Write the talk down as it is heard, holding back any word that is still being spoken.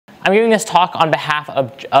I'm giving this talk on behalf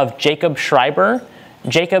of Jacob Schreiber.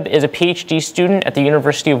 Jacob is a PhD student at the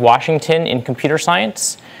University of Washington in computer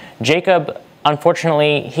science. Jacob,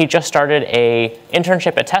 unfortunately, he just started an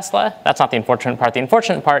internship at Tesla. That's not the unfortunate part. The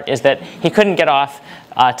unfortunate part is that he couldn't get off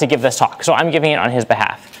to give this talk, so I'm giving it on his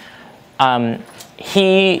behalf.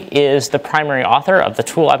 He is the primary author of the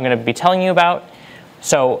tool I'm going to be telling you about,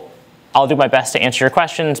 so I'll do my best to answer your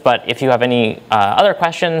questions, but if you have any other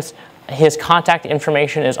questions, his contact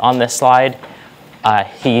information is on this slide.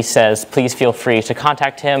 He says, please feel free to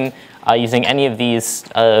contact him using any of these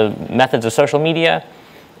methods of social media.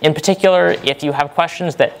 In particular, if you have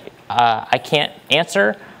questions that I can't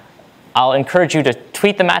answer, I'll encourage you to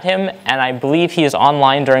tweet them at him. And I believe he is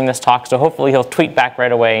online during this talk, so hopefully he'll tweet back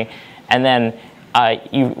right away. And then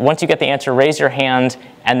once you get the answer, raise your hand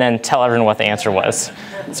and then tell everyone what the answer was.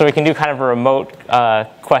 So we can do kind of a remote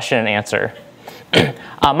question and answer.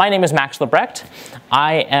 My name is Max Libbrecht.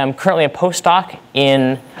 I am currently a postdoc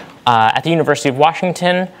at the University of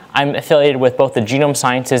Washington. I'm affiliated with both the Genome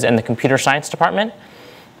Sciences and the Computer Science Department.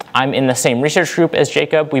 I'm in the same research group as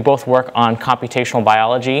Jacob. We both work on computational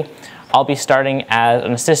biology. I'll be starting as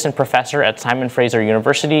an assistant professor at Simon Fraser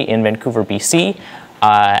University in Vancouver, BC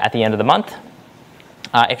at the end of the month.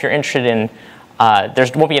 If you're interested in, there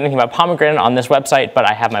won't be anything about pomegranate on this website, but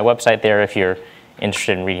I have my website there if you're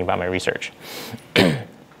interested in reading about my research.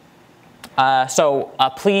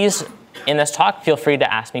 Please, in this talk, feel free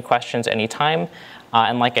to ask me questions anytime.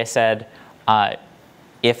 And like I said,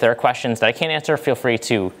 if there are questions that I can't answer, feel free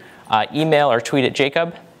to email or tweet at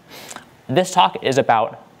Jacob. This talk is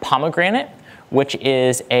about pomegranate, which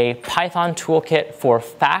is a Python toolkit for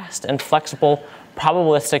fast and flexible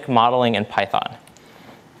probabilistic modeling in Python.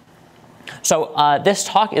 So this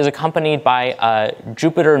talk is accompanied by a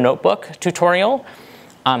Jupyter notebook tutorial.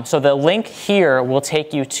 So the link here will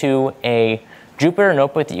take you to a Jupyter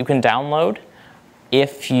notebook that you can download.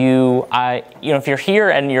 If if you're here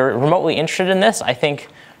and you're remotely interested in this, I think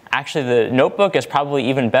actually the notebook is probably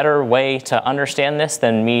even better way to understand this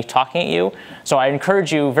than me talking at you. So I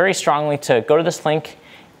encourage you very strongly to go to this link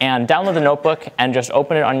and download the notebook and just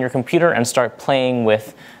open it on your computer and start playing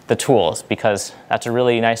with the tools, because that's a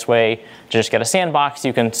really nice way to just get a sandbox.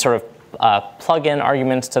 You can sort of plug in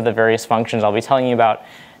arguments to the various functions I'll be telling you about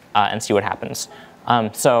and see what happens.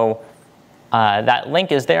 That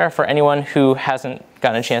link is there for anyone who hasn't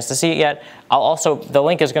gotten a chance to see it yet. The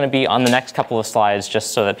link is going to be on the next couple of slides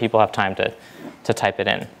just so that people have time to type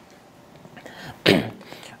it in.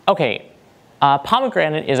 OK,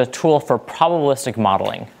 pomegranate is a tool for probabilistic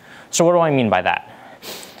modeling. So what do I mean by that?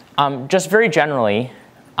 Just very generally,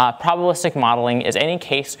 probabilistic modeling is any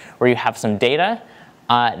case where you have some data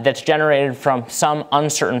that's generated from some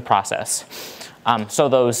uncertain process. So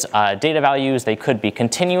those data values, they could be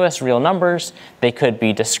continuous real numbers. They could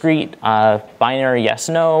be discrete binary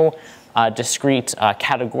yes/no, discrete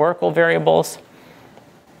categorical variables.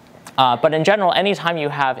 But in general, anytime you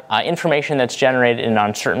have information that's generated in an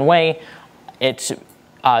uncertain way, it's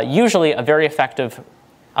usually a very effective.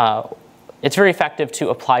 It's very effective to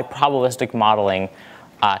apply probabilistic modeling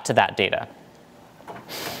to that data.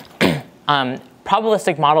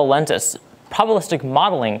 Probabilistic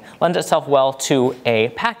modeling lends itself well to a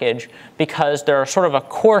package because there are sort of a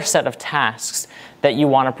core set of tasks that you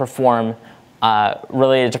want to perform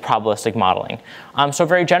related to probabilistic modeling. So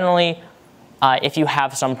very generally, if you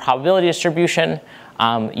have some probability distribution,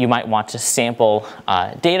 you might want to sample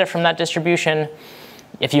data from that distribution.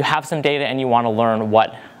 If you have some data and you want to learn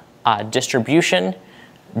what distribution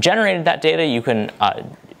generated that data, you can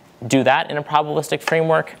do that in a probabilistic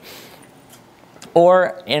framework.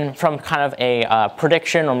 Or from kind of a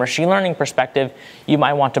prediction or machine learning perspective, you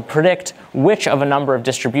might want to predict which of a number of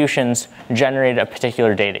distributions generated a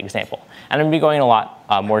particular data example. And I'm going to be going in a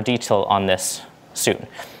lot more detail on this soon.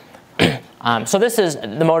 So this is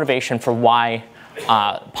the motivation for why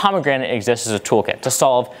pomegranate exists as a toolkit, to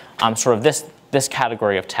solve sort of this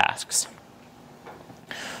category of tasks.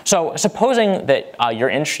 So supposing that you're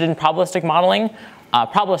interested in probabilistic modeling,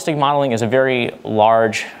 probabilistic modeling is a very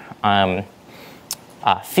large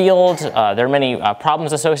field. There are many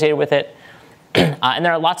problems associated with it. And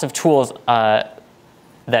there are lots of tools that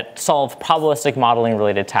solve probabilistic modeling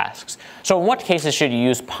related tasks. So in what cases should you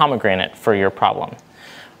use pomegranate for your problem?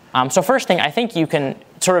 So first thing, I think you can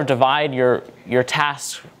sort of divide your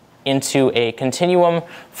tasks into a continuum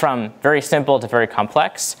from very simple to very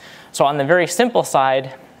complex. So on the very simple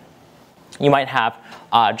side, you might have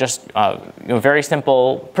just very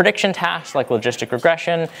simple prediction tasks like logistic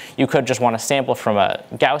regression. You could just want to sample from a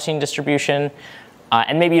Gaussian distribution.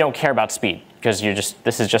 And maybe you don't care about speed. because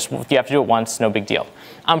this is just, you have to do it once, no big deal.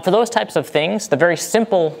 For those types of things, the very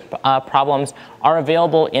simple problems are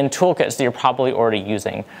available in toolkits that you're probably already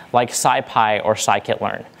using, like SciPy or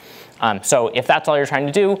scikit-learn. So if that's all you're trying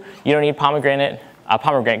to do, you don't need pomegranate.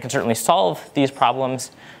 Pomegranate can certainly solve these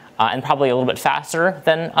problems and probably a little bit faster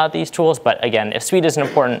than these tools. But again, if speed isn't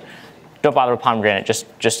important, don't bother with pomegranate.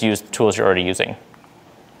 Just use the tools you're already using.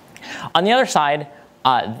 On the other side,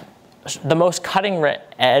 the most cutting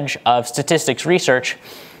edge of statistics research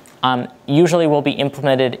usually will be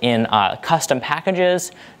implemented in custom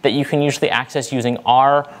packages that you can usually access using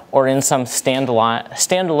R or in some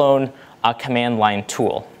standalone command line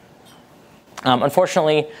tool.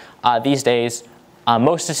 Unfortunately, these days,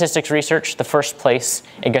 most statistics research, the first place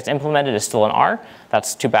it gets implemented is still in R.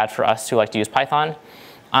 That's too bad for us who like to use Python.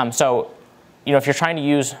 So if you're trying to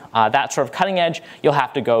use that sort of cutting edge, you'll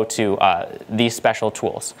have to go to these special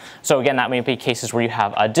tools. So again, that may be cases where you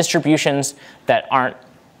have distributions that aren't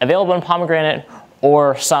available in pomegranate,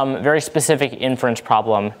 or some very specific inference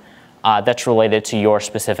problem that's related to your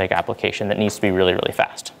specific application that needs to be really, really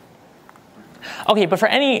fast. OK, but for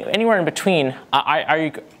anywhere in between,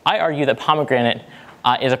 I argue that pomegranate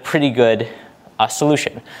is a pretty good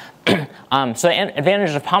solution. So the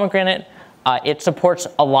advantages of pomegranate, it supports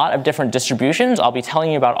a lot of different distributions. I'll be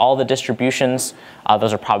telling you about all the distributions.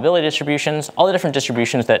 Those are probability distributions, all the different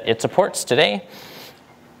distributions that it supports today.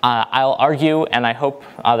 I'll argue, and I hope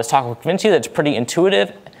this talk will convince you, that it's pretty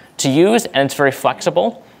intuitive to use, and it's very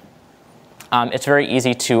flexible. It's very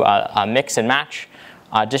easy to mix and match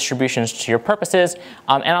distributions to your purposes.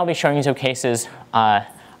 And I'll be showing you some cases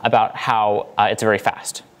about how it's very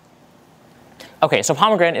fast. OK, so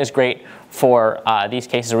pomegranate is great for these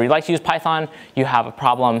cases where you'd like to use Python. You have a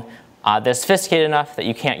problem that's sophisticated enough that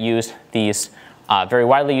you can't use these very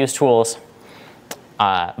widely used tools.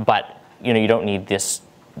 But you don't need this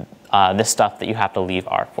stuff that you have to leave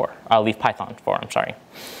R for, leave Python for. I'm sorry.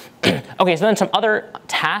 OK, so then some other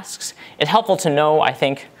tasks. It's helpful to know, I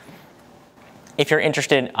think, if you're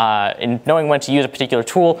interested in knowing when to use a particular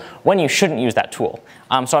tool, when you shouldn't use that tool.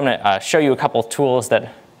 So I'm going to show you a couple tools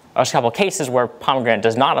that, or a couple cases where pomegranate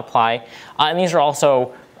does not apply. And these are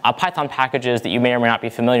also Python packages that you may or may not be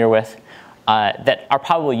familiar with that are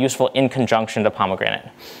probably useful in conjunction to pomegranate.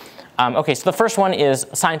 OK, so the first one is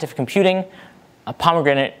scientific computing.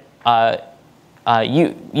 Pomegranate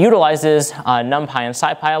utilizes NumPy and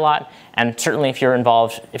SciPy a lot. And certainly if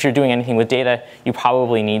you're doing anything with data, you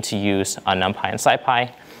probably need to use NumPy and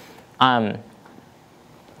SciPy.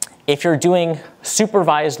 If you're doing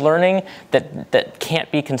supervised learning that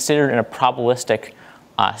can't be considered in a probabilistic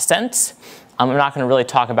sense, I'm not going to really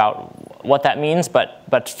talk about what that means, but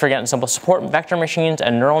for example, support vector machines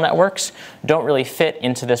and neural networks don't really fit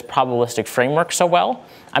into this probabilistic framework so well.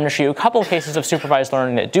 I'm going to show you a couple of cases of supervised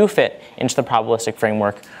learning that do fit into the probabilistic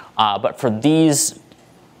framework. But for these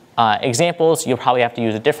examples, you'll probably have to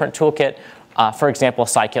use a different toolkit. For example,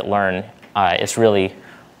 scikit-learn is really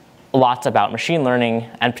lots about machine learning,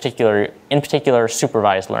 and in particular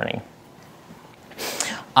supervised learning.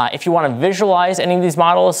 If you want to visualize any of these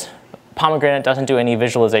models, pomegranate doesn't do any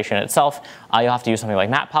visualization itself. You'll have to use something like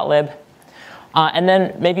matplotlib. And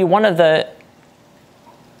then maybe one of the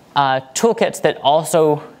toolkits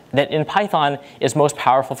that in Python is most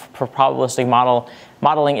powerful for probabilistic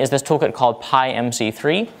modeling is this toolkit called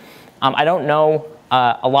PyMC3. I don't know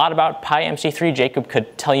a lot about PyMC3. Jacob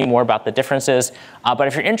could tell you more about the differences. But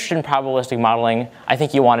if you're interested in probabilistic modeling, I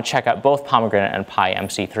think you want to check out both pomegranate and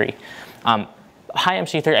PyMC3.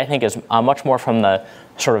 PyMC3, I think, is much more from the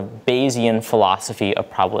sort of Bayesian philosophy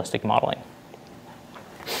of probabilistic modeling.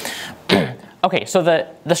 OK, so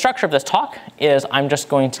the structure of this talk is I'm just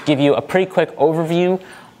going to give you a pretty quick overview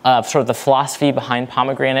of sort of the philosophy behind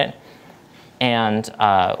pomegranate and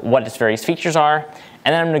what its various features are.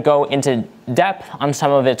 And then I'm going to go into depth on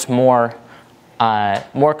some of its more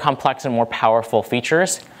complex and more powerful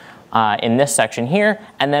features in this section here.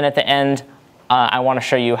 And then at the end, I want to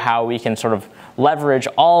show you how we can sort of leverage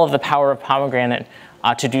all of the power of pomegranate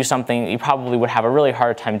to do something you probably would have a really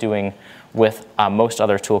hard time doing with most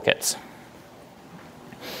other toolkits.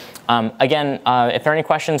 Again, if there are any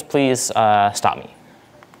questions, please stop me.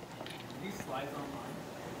 Are these slides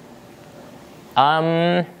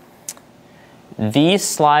online? These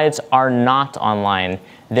slides are not online.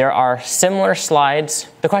 There are similar slides.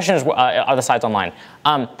 The question is, are the slides online?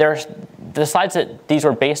 The slides that these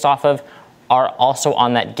were based off of are also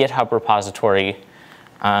on that GitHub repository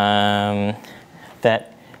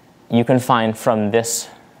that you can find from this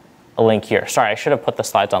link here. Sorry, I should have put the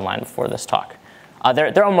slides online before this talk.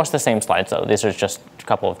 They're almost the same slides, though. These are just a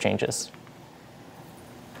couple of changes.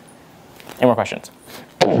 Any more questions?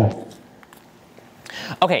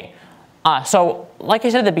 Okay, so like I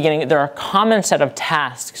said at the beginning, there are a common set of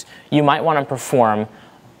tasks you might want to perform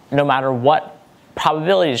no matter what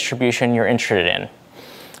probability distribution you're interested in.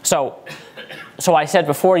 So I said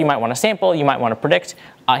before, you might want to sample, you might want to predict.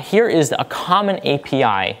 Here is a common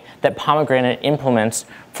API that Pomegranate implements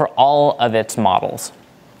for all of its models.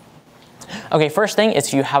 Okay, first thing is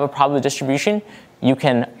if you have a probability distribution, you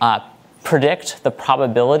can predict the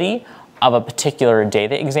probability of a particular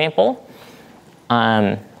data example.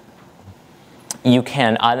 You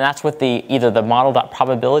can, and that's with either the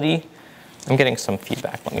model.probability. I'm getting some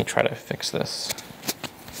feedback. Let me try to fix this.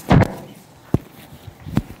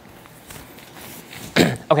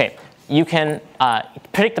 Okay, you can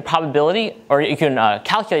predict the probability, or you can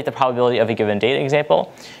calculate the probability of a given data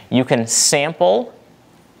example. You can sample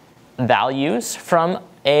values from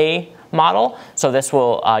a model. So this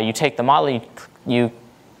will, you take the model, you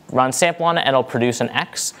run sample on it, and it'll produce an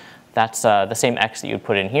X. That's the same X that you'd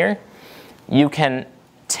put in here. You can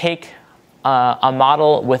take a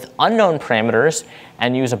model with unknown parameters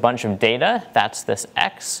and use a bunch of data, that's this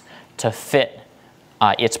X, to fit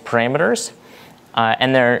its parameters.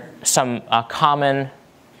 And there are some common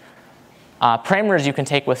parameters you can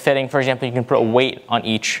take with fitting. For example, you can put a weight on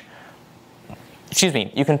each,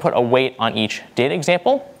 you can put a weight on each data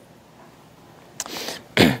example.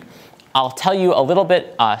 I'll tell you a little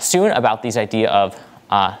bit soon about this idea of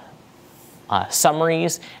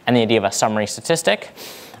summaries and the idea of a summary statistic.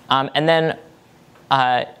 And then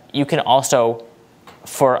you can also,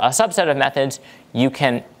 for a subset of methods, you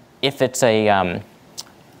can, if it's a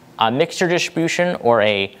mixture distribution or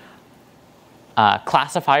a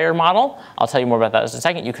classifier model, I'll tell you more about that in a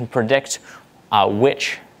second, you can predict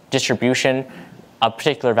which distribution a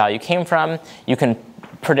particular value came from. You can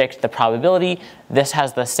predict the probability. This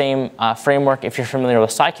has the same framework if you're familiar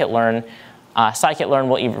with scikit-learn. Scikit-learn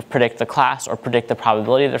will either predict the class or predict the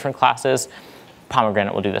probability of different classes.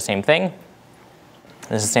 Pomegranate will do the same thing.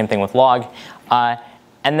 This is the same thing with log. And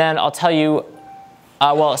then I'll tell you,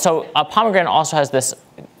 Pomegranate also has this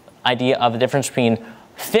idea of the difference between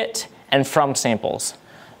fit and from samples.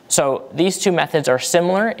 So these two methods are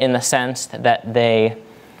similar in the sense that they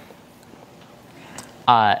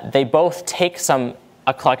both take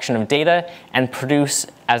a collection of data and produce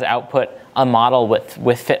as output a model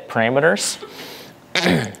with fit parameters.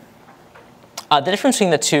 The difference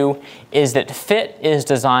between the two is that fit is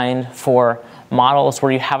designed for models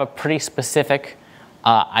where you have a pretty specific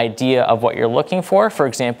idea of what you're looking for. For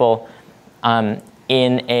example,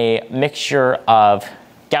 in a mixture of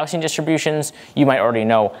Gaussian distributions, you might already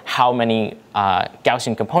know how many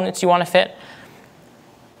Gaussian components you want to fit.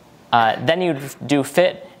 Then you do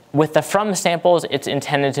fit. With the from samples, it's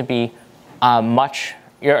intended to be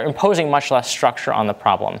you're imposing much less structure on the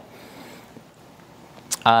problem.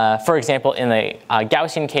 For example, in the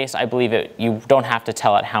Gaussian case, I believe you don't have to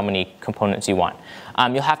tell it how many components you want.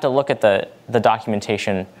 You'll have to look at the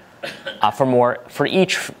documentation for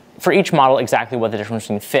each model exactly what the difference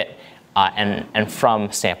between fit and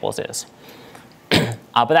from samples is.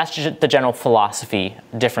 But that's just the general philosophy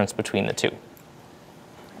difference between the two.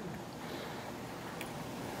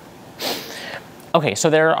 Okay, so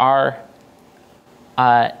there are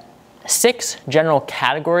 6 general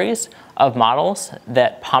categories of models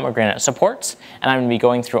that Pomegranate supports, and I'm going to be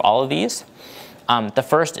going through all of these. The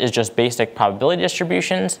first is just basic probability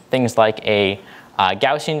distributions, things like a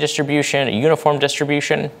Gaussian distribution, a uniform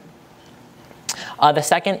distribution. The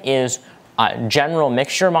second is general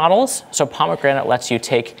mixture models. So Pomegranate lets you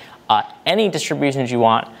take any distributions you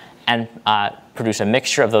want and produce a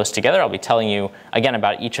mixture of those together. I'll be telling you again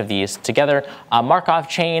about each of these together. Markov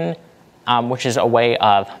chain, which is a way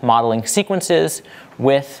of modeling sequences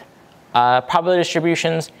with probability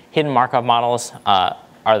distributions. Hidden Markov models are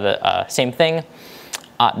the same thing.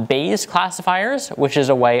 Bayes classifiers, which is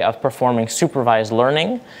a way of performing supervised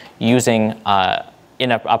learning using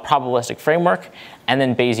in a probabilistic framework, and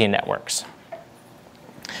then Bayesian networks.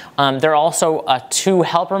 There are also 2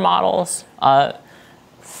 helper models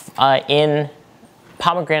in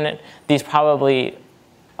Pomegranate. These probably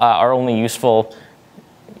are only useful,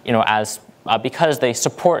 because they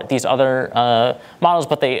support these other models,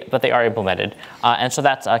 but they are implemented. And so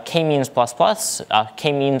that's k-means plus.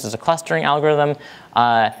 K-means is a clustering algorithm.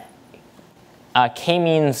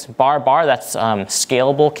 K-means bar, that's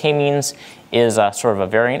scalable k-means, is sort of a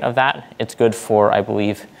variant of that. It's good for, I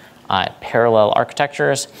believe, parallel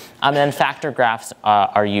architectures. And then factor graphs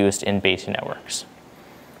are used in Bayesian networks.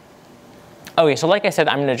 Okay, so like I said,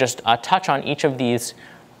 I'm going to just touch on each of these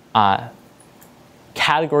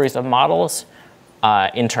categories of models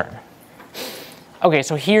in turn. Okay,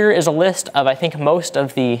 so here is a list of, I think, most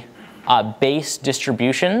of the base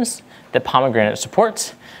distributions that pomegranate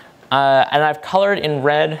supports. And I've colored in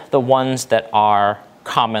red the ones that are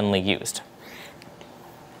commonly used.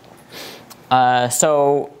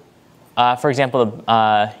 For example,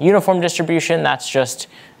 the uniform distribution, that's just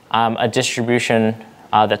a distribution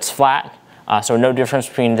that's flat. So no difference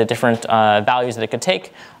between the different values that it could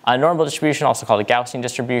take. A normal distribution, also called a Gaussian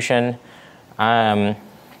distribution.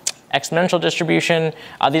 Exponential distribution,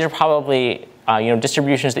 these are probably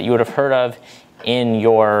distributions that you would have heard of in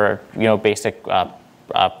your basic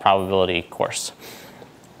probability course.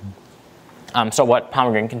 So what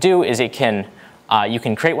pomegranate can do is it can you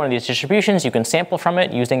can create one of these distributions. You can sample from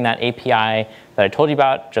it using that API that I told you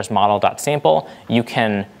about, just model.sample. You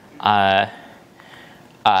can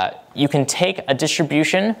take a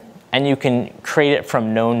distribution and you can create it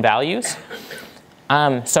from known values.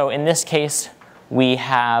 So in this case, we'd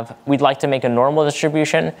like to make a normal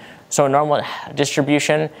distribution. So a normal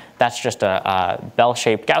distribution, that's just a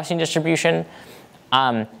bell-shaped Gaussian distribution.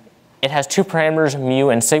 It has two parameters, mu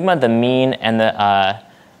and sigma, the mean and the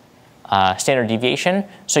standard deviation.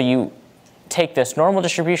 So you take this normal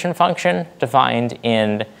distribution function defined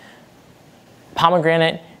in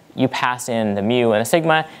pomegranate, you pass in the mu and the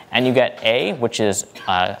sigma, and you get A, which is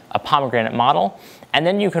a pomegranate model. And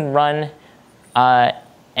then you can run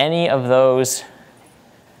any of those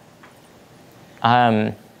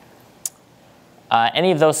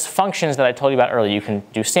functions that I told you about earlier. You can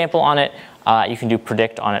do sample on it. You can do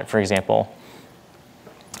predict on it, for example.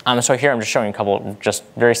 So here I'm just showing a couple of just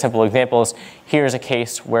very simple examples. Here's a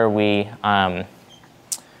case where we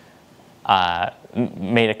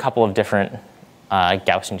made a couple of different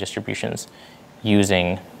Gaussian distributions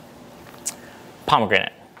using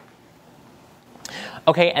pomegranate.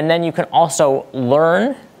 Okay, and then you can also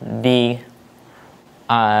learn the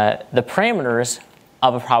parameters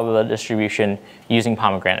of a probability distribution using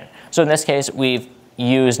pomegranate. So in this case, we've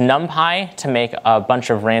used NumPy to make a bunch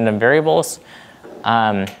of random variables.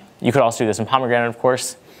 You could also do this in pomegranate, of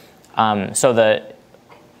course. So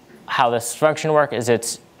how this function works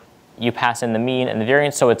is you pass in the mean and the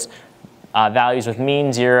variance. So it's values with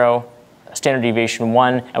mean 0, standard deviation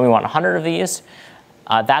 1, and we want 100 of these.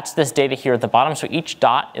 That's this data here at the bottom. So each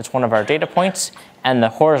dot is one of our data points, and the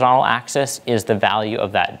horizontal axis is the value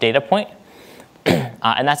of that data point.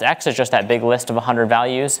 And that's x is just that big list of 100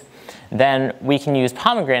 values. Then we can use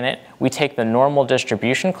pomegranate. We take the normal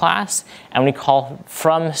distribution class, and we call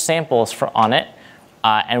from samples on it,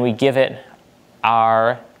 and we give it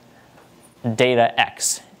our data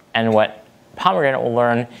x. And what pomegranate will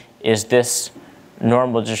learn is this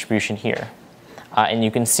normal distribution here. And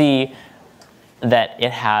you can see that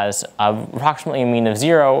it has approximately a mean of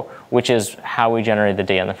 0, which is how we generated the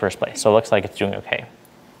data in the first place. So it looks like it's doing OK.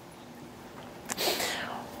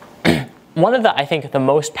 One of I think the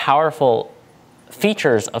most powerful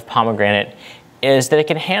features of pomegranate is that it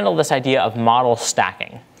can handle this idea of model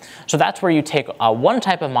stacking. So that's where you take one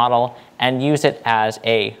type of model and use it as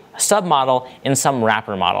a submodel in some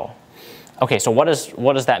wrapper model. OK, so what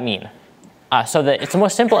does that mean? So it's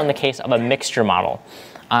most simple in the case of a mixture model.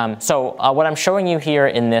 So what I'm showing you here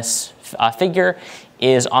in this figure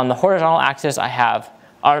is on the horizontal axis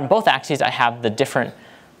on both axes I have the different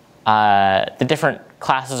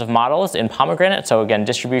classes of models in pomegranate. So again,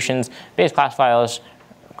 distributions, Bayes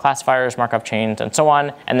classifiers, Markov chains, and so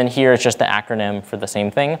on. And then here is just the acronym for the same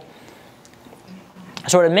thing.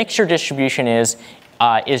 So what a mixture distribution is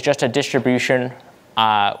just a distribution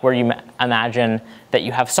where you imagine that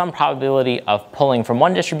you have some probability of pulling from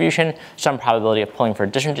one distribution, some probability of pulling for a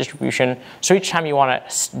different distribution. So each time you want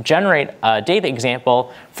to generate a data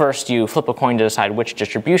example, first you flip a coin to decide which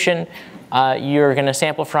distribution you're going to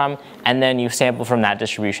sample from, and then you sample from that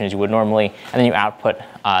distribution as you would normally, and then you output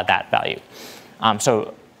that value.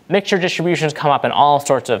 So mixture distributions come up in all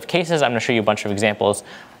sorts of cases. I'm going to show you a bunch of examples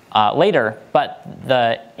later. But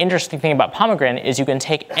the interesting thing about pomegranate is you can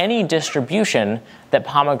take any distribution that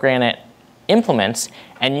pomegranate implements,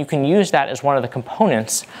 and you can use that as one of the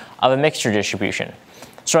components of a mixture distribution.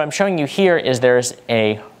 So what I'm showing you here is there's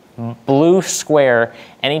a blue square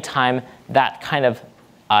anytime that kind of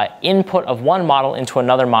input of one model into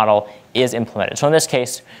another model is implemented. So in this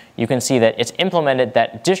case, you can see that it's implemented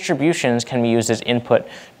that distributions can be used as input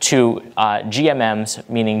to GMMs,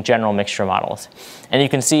 meaning general mixture models. And you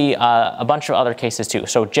can see a bunch of other cases too.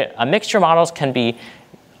 So mixture models can be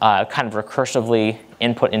kind of recursively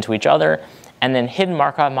input into each other. And then hidden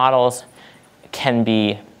Markov models can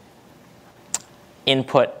be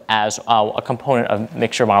input as a component of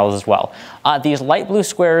mixture models as well. These light blue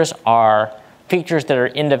squares are features that are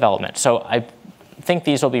in development. So I think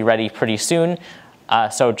these will be ready pretty soon.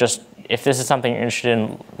 So just if this is something you're interested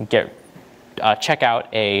in, check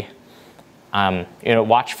out a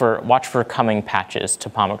watch for coming patches to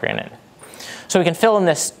pomegranate. So we can fill in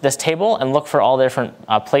this table and look for all the different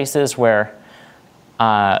places where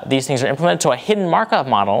these things are implemented. So a hidden Markov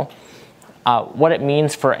model, what it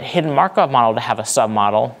means for a hidden Markov model to have a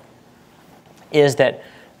submodel is that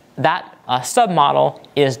submodel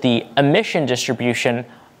is the emission distribution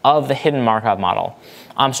of the hidden Markov model.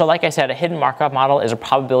 So like I said, a hidden Markov model is a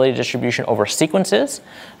probability distribution over sequences.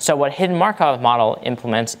 So what a hidden Markov model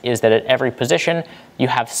implements is that at every position, you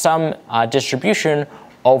have some distribution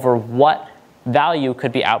over what value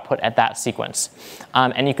could be output at that sequence.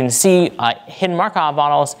 And you can see hidden Markov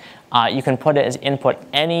models, you can put it as input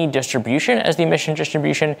any distribution as the emission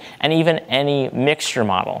distribution, and even any mixture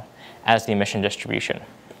model as the emission distribution.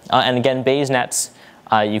 And again, Bayes nets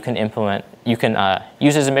you can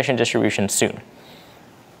use as emission distribution soon.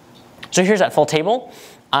 So here's that full table.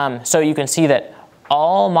 So you can see that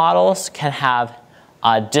all models can have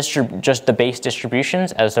just the base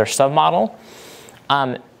distributions as their submodel.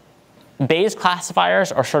 Bayes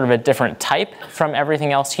classifiers are sort of a different type from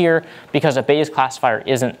everything else here because a Bayes classifier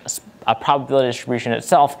isn't a probability distribution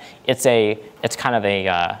itself. It's kind of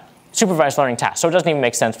a supervised learning task. So it doesn't even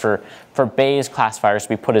make sense for Bayes classifiers to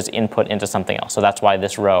be put as input into something else. So that's why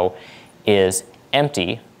this row is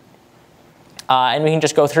empty. And we can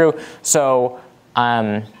just go through. So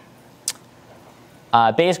Bayes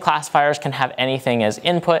classifiers can have anything as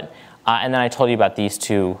input. And then I told you about these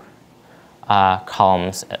two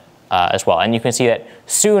columns as well. And you can see that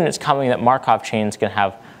soon it's coming that Markov chains can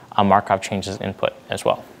have Markov chains as input as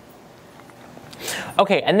well.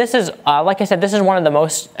 OK, and this is, like I said, this is one of the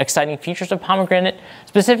most exciting features of pomegranate,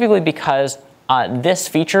 specifically because this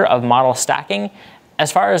feature of model stacking, as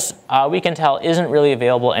far as we can tell, isn't really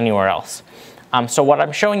available anywhere else. So what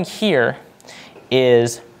I'm showing here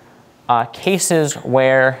is cases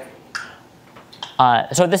where,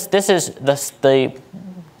 so this is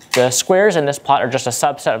the squares in this plot are just a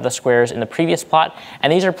subset of the squares in the previous plot.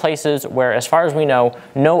 And these are places where, as far as we know,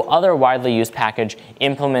 no other widely used package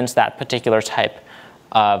implements that particular type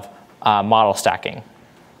of model stacking.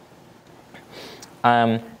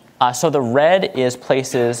 So the red is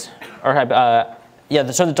places, so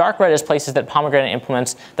the dark red is places that pomegranate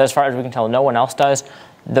implements that, as far as we can tell, no one else does.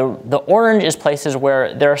 The orange is places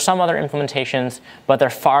where there are some other implementations, but they're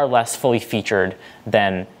far less fully featured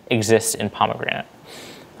than exists in pomegranate.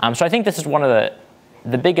 So I think this is one of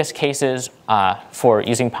the biggest cases for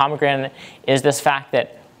using pomegranate is this fact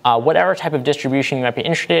that whatever type of distribution you might be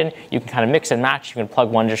interested in, you can kind of mix and match. You can plug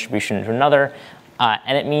one distribution into another.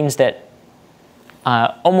 And it means that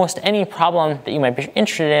almost any problem that you might be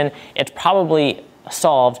interested in, it's probably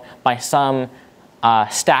solved by some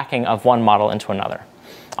stacking of one model into another.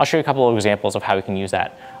 I'll show you a couple of examples of how we can use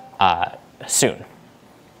that soon.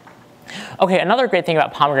 OK, another great thing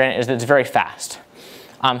about pomegranate is that it's very fast.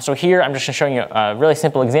 So here I'm just showing you a really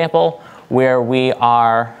simple example where we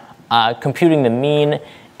are computing the mean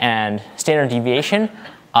and standard deviation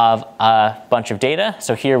of a bunch of data.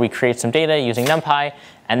 So here we create some data using NumPy,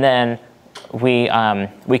 and then we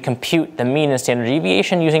compute the mean and standard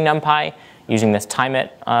deviation using NumPy, using this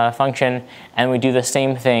timeit function, and we do the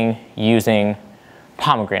same thing using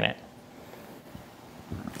pomegranate.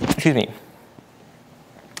 Excuse me.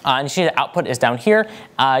 And you see the output is down here.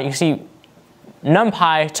 You see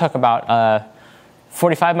NumPy took about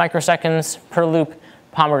 45 microseconds per loop.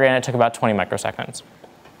 Pomegranate took about 20 microseconds.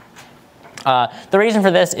 The reason for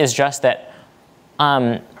this is just that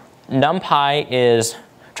NumPy is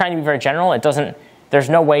trying to be very general. There's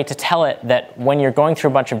no way to tell it that when you're going through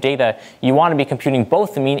a bunch of data, you want to be computing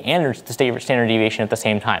both the mean and the standard deviation at the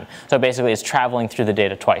same time. So basically, it's traveling through the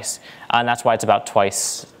data twice. And that's why it's about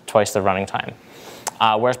twice the running time.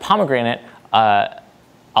 Whereas pomegranate,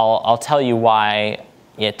 I'll tell you why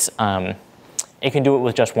it can do it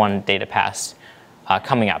with just one data pass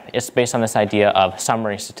coming up. It's based on this idea of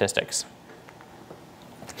summary statistics.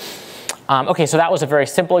 OK, so that was a very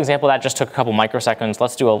simple example. That just took a couple microseconds.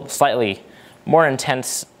 Let's do a slightly more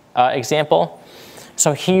intense example.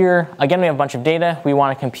 So here, again, we have a bunch of data. We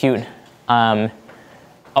want to compute. And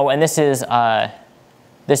this is 10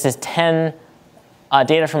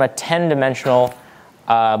 data from a 10-dimensional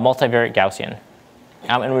multivariate Gaussian.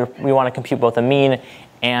 And we want to compute both the mean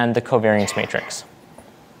and the covariance matrix.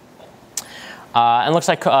 And looks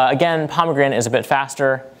like, again, pomegranate is a bit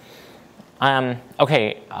faster.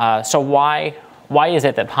 So why is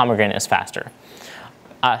it that pomegranate is faster?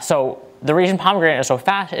 So the reason pomegranate is so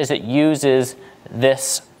fast is it uses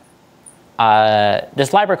this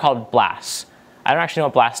library called BLAS. I don't actually know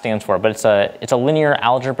what BLAS stands for, but it's a linear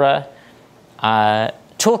algebra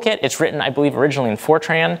toolkit. It's written, I believe, originally in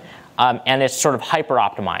Fortran, and it's sort of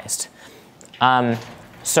hyper-optimized.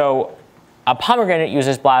 So pomegranate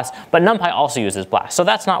uses BLAS, but NumPy also uses BLAS. So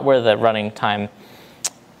that's not where the running time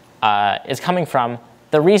is coming from.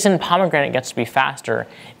 The reason pomegranate gets to be faster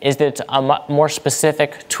is that it's a more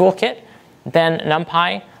specific toolkit than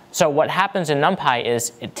NumPy. So what happens in NumPy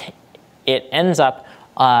is NumPy ends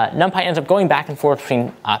up going back and forth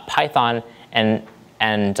between Python and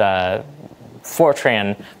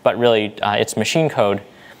Fortran, but really it's machine code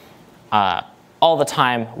all the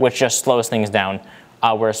time, which just slows things down.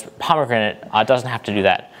 Whereas pomegranate doesn't have to do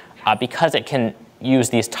that because it can use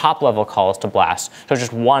these top-level calls to BLAS. So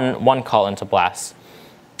just one call into BLAS,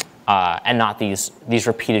 and not these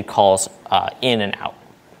repeated calls in and out.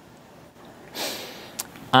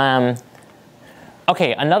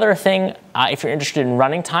 OK, another thing, if you're interested in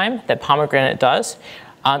running time that pomegranate does,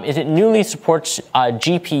 is it newly supports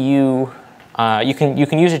GPU. You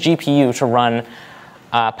can use a GPU to run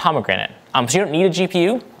pomegranate. So you don't need a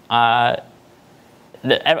GPU.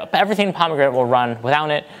 Everything in pomegranate will run without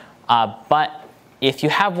it. But if you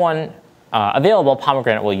have one available,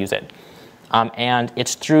 pomegranate will use it. And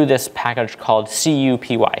it's through this package called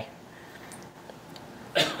CUPY.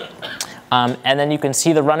 And then you can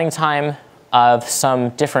see the running time of some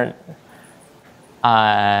different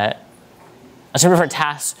tasks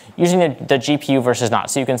using the GPU versus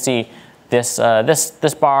not. So you can see this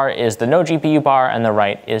bar is the no GPU bar, and the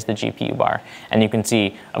right is the GPU bar. And you can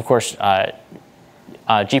see, of course,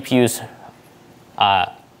 GPUs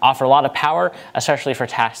offer a lot of power, especially for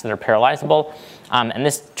tasks that are parallelizable. And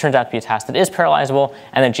this turns out to be a task that is parallelizable,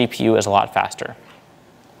 and the GPU is a lot faster.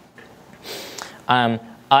 And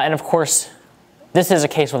of course, this is a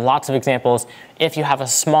case with lots of examples. If you have a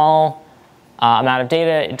small amount of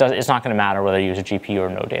data, it's not going to matter whether you use a GPU or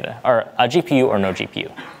no data, or a GPU or no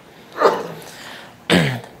GPU.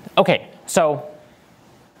 OK, so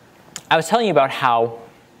I was telling you about how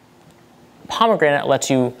pomegranate lets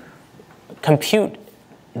you compute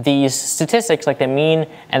these statistics, like the mean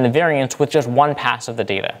and the variance, with just one pass of the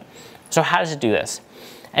data. So how does it do this?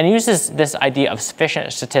 And it uses this idea of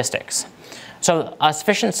sufficient statistics. So a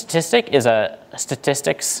sufficient statistic is a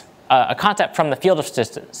concept from the field of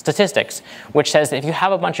statistics, which says that if you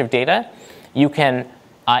have a bunch of data, you can,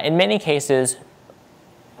 in many cases,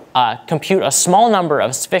 compute a small number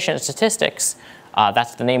of sufficient statistics.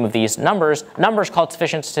 That's the name of these numbers called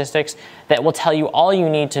sufficient statistics, that will tell you all you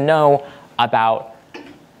need to know about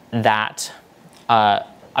that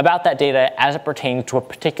data as it pertains to a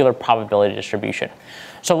particular probability distribution.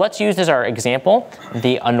 So let's use as our example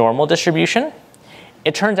a normal distribution.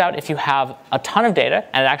 It turns out if you have a ton of data,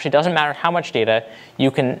 and it actually doesn't matter how much data,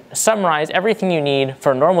 you can summarize everything you need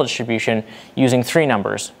for a normal distribution using three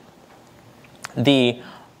numbers. The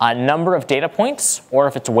number of data points, or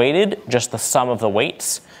if it's weighted, just the sum of the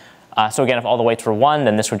weights. So again, if all the weights were 1,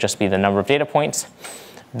 then this would just be the number of data points.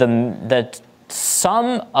 The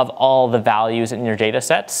sum of all the values in your data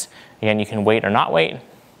sets, again, you can weight or not weight,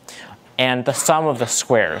 and the sum of the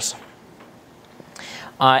squares.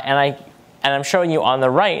 And I'm showing you on the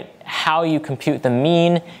right how you compute the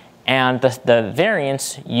mean and the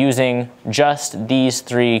variance using just these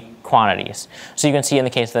three quantities. So you can see in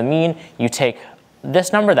the case of the mean, you take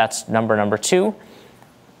this number, that's number 2, or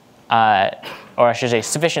I should say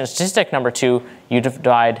sufficient statistic number 2, you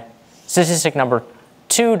divide statistic number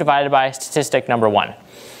 2 divided by statistic number 1.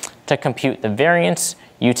 To compute the variance,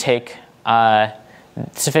 you take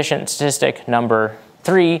sufficient statistic number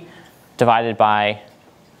 3 divided by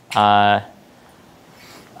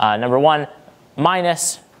number 1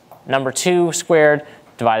 minus number 2 squared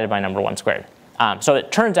divided by number 1 squared. So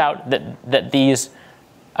it turns out that these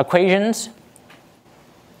equations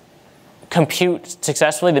compute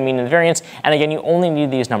successfully the mean and the variance, and again, you only need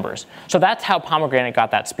these numbers. So that's how pomegranate got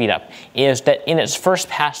that speed up, is that in its first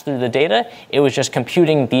pass through the data, it was just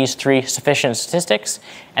computing these three sufficient statistics,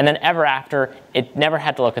 and then ever after, it never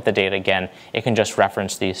had to look at the data again. It can just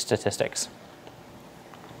reference these statistics.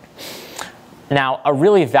 Now, a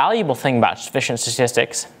really valuable thing about sufficient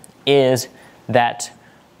statistics is that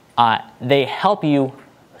they help you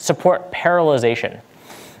support parallelization.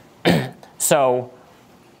 So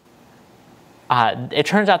it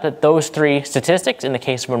turns out that those three statistics, in the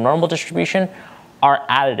case of a normal distribution, are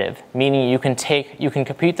additive, meaning you can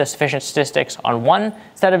compute the sufficient statistics on one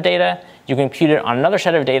set of data, you can compute it on another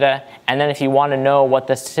set of data, and then if you want to know what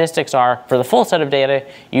the statistics are for the full set of data,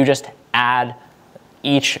 you just add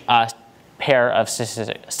each pair of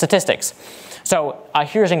statistics. So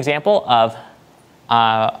here's an example of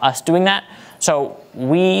us doing that. So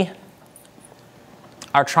we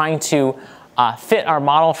are trying to fit our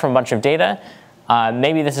model from a bunch of data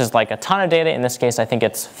Maybe this is like a ton of data. In this case, I think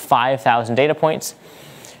it's 5,000 data points.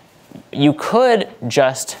 You could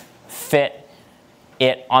just fit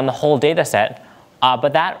it on the whole data set,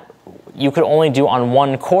 but that you could only do on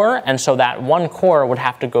one core, and so that one core would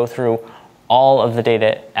have to go through all of the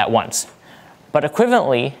data at once. But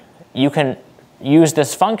equivalently, you can use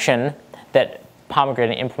this function that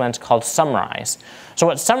pomegranate implements called summarize. So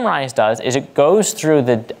what summarize does is it goes through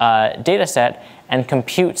the data set and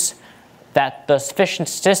computes the sufficient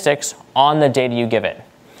statistics on the data you give it.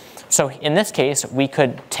 So in this case, we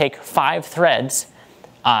could take 5 threads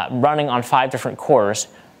running on 5 different cores,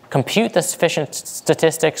 compute the sufficient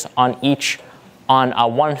statistics on each, on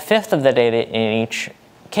 1/5 of the data in each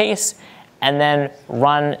case, and then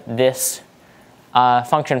run this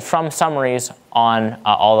function from summaries on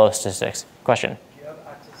all those statistics. Question? Do you have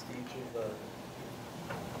access to each of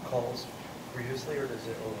the calls previously, or does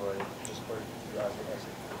it override just for your as it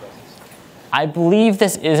progresses? I believe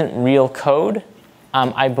this isn't real code.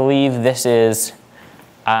 I believe this is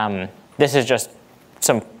just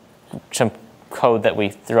some code that we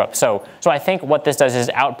threw up. So I think what this does is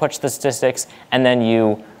it outputs the statistics, and then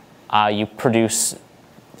you produce,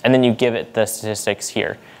 and then you give it the statistics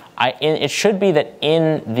here. It should be that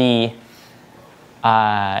in the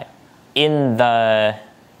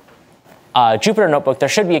Jupyter notebook, there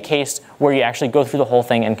should be a case where you actually go through the whole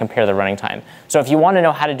thing and compare the running time. So if you want to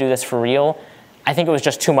know how to do this for real, I think it was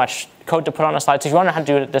just too much code to put on a slide. So if you want to know how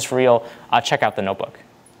to do this for real, check out the notebook.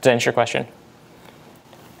 Does that answer your question?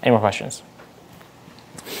 Any more questions?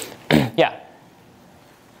 Yeah.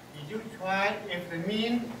 Did you try if the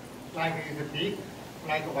mean like is big,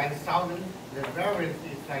 like 1,000, the variance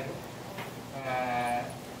is like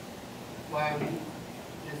one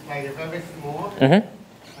is like very small, and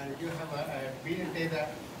you have a big data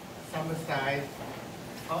some size,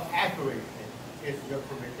 how accurate is your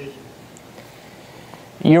computation?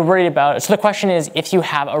 You're worried about, so the question is, if you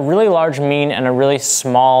have a really large mean and a really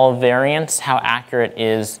small variance, how accurate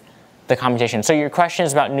is the computation? So your question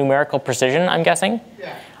is about numerical precision, I'm guessing?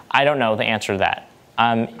 Yeah. I don't know the answer to that.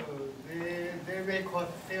 So they may cause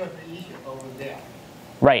sales issue over there.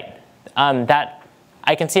 Right. That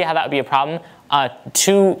I can see how that would be a problem.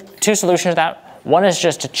 Two solutions to that. One is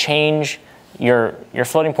just to change your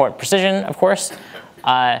floating point precision, of course.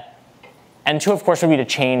 And 2, of course, would be to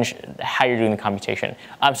change how you're doing the computation.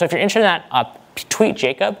 So if you're interested in that, tweet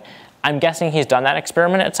Jacob. I'm guessing he's done that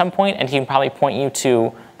experiment at some point, and he can probably point you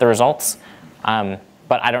to the results. But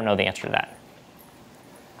I don't know the answer to that.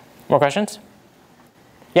 More questions?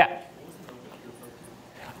 Yeah.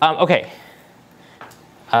 OK.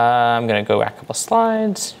 I'm going to go back a couple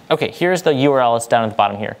slides. OK, here's the URL. It's down at the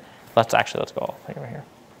bottom here. Let's go over here.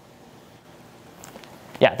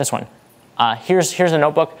 Yeah, this one. Here's the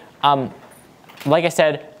notebook. Like I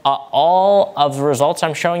said, all of the results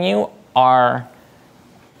I'm showing you are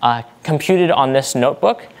computed on this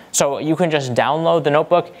notebook. So you can just download the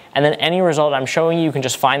notebook, and then any result I'm showing you, you can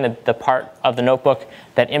just find the part of the notebook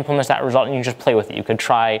that implements that result, and you can just play with it. You could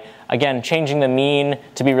try, again, changing the mean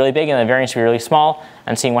to be really big and the variance to be really small,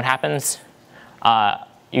 and seeing what happens.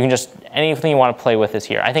 You can just, anything you want to play with is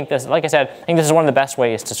here. I think this, like I said, I think this is one of the best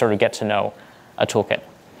ways to sort of get to know a toolkit.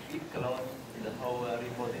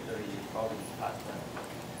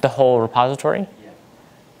 The whole repository? Yeah.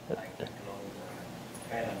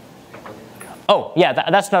 Oh, yeah,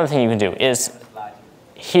 that's another thing you can do is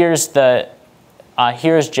here's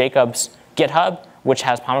Jacob's GitHub, which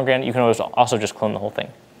has pomegranate. You can also just clone the whole thing.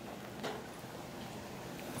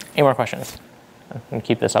 Any more questions? I'm going to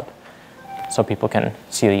keep this up so people can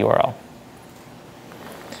see the URL.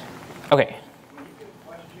 OK.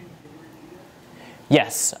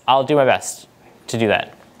 Yes, I'll do my best to do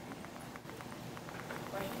that.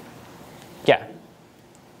 Yeah.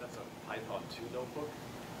 That's a Python 2 notebook?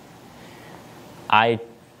 I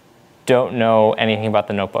don't know anything about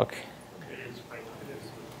the notebook. It is Python. It is.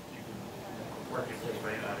 You can work it by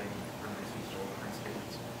adding parentheses or print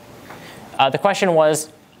statements. The question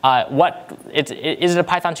was, is it a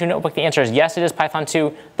Python 2 notebook? The answer is yes, it is Python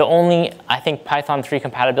 2. The only, I think, Python 3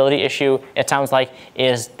 compatibility issue, it sounds like,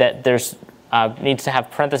 is that there's needs to have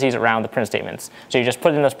parentheses around the print statements. So you just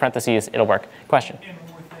put in those parentheses, it'll work. Question?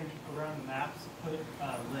 Around maps, put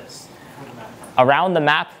list. Around the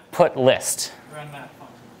map, put list. Around map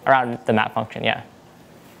function. Around the map function, yeah.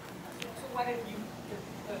 So why did you get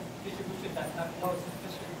the distribution that was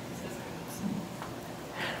sufficient statistics?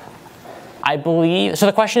 I believe, so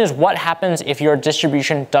the question is, what happens if your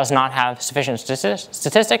distribution does not have sufficient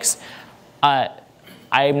statistics? I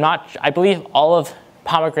believe all of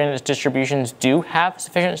pomegranate's distributions do have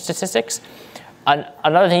sufficient statistics.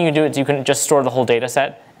 Another thing you can do is you can just store the whole data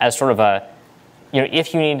set as sort of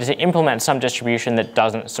if you need to implement some distribution that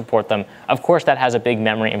doesn't support them, of course that has a big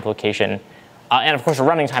memory implication, and of course a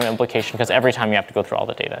running time implication, because every time you have to go through all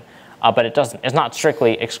the data. But it's not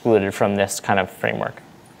strictly excluded from this kind of framework.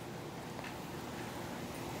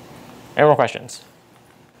 Any more questions?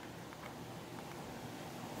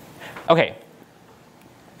 OK.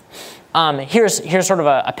 Here's sort of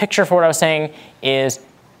a picture for what I was saying is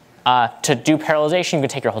to do parallelization, you can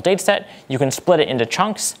take your whole data set, you can split it into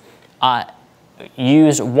chunks,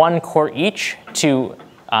 use one core each to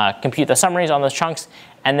compute the summaries on those chunks,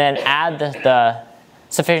 and then add the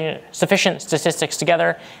sufficient statistics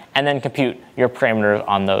together, and then compute your parameters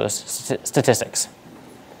on those statistics.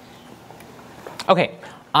 OK,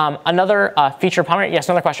 another feature of pomegranate. Yes,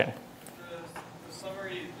 another question. The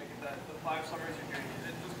summary, like the 5 summaries you're doing, is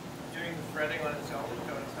it just doing the threading on its own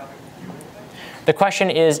without us having to do anything? The question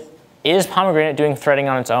is pomegranate doing threading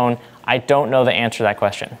on its own? I don't know the answer to that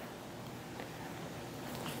question.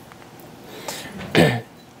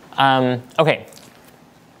 OK.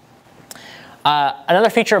 Another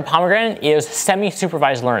feature of pomegranate is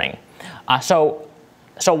semi-supervised learning. In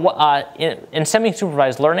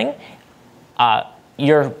semi-supervised learning,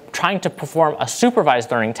 you're trying to perform a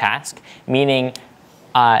supervised learning task, meaning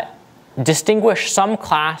distinguish some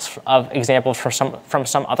class of examples from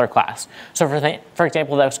some other class. So for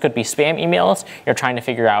example, those could be spam emails. You're trying to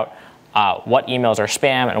figure out what emails are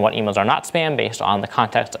spam and what emails are not spam based on the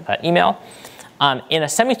context of that email. In a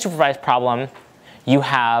semi-supervised problem, you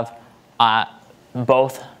have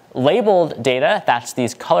both labeled data, that's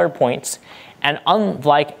these colored points, and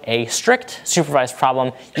unlike a strict supervised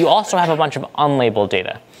problem, you also have a bunch of unlabeled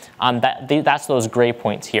data. That's those gray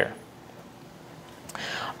points here.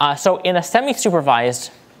 So in a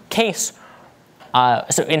semi-supervised case,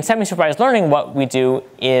 so in semi-supervised learning, what we do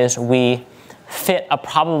is we fit a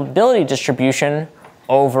probability distribution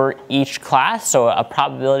over each class, so a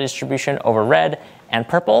probability distribution over red and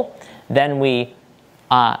purple. Then we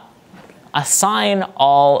assign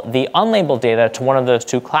all the unlabeled data to one of those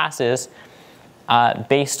two classes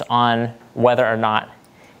based on whether or not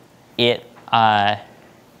it,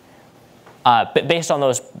 based on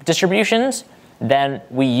those distributions. Then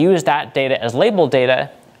we use that data as labeled data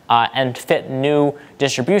and fit new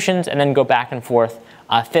distributions, and then go back and forth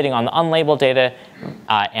fitting on the unlabeled data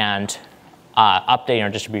and updating our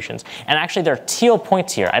distributions. And actually, there are teal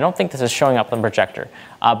points here. I don't think this is showing up on the projector,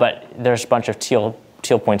 but there's a bunch of teal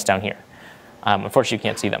points down here. Unfortunately, you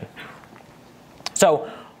can't see them. So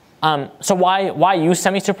why use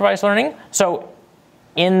semi-supervised learning? So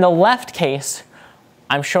in the left case,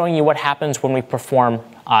 I'm showing you what happens when we perform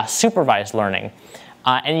supervised learning.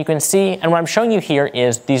 And you can see, and what I'm showing you here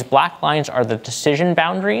is these black lines are the decision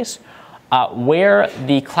boundaries where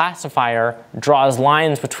the classifier draws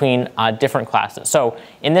lines between different classes. So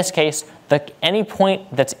in this case, any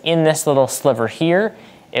point that's in this little sliver here,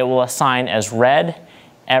 it will assign as red.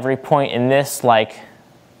 Every point in this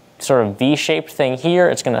sort of V-shaped thing here,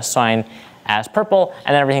 it's going to assign as purple.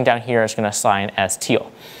 And then everything down here is going to assign as teal.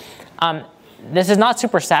 This is not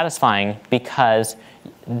super satisfying because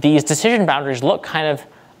these decision boundaries look kind of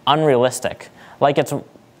unrealistic. Of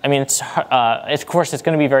course, it's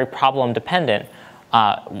going to be very problem dependent,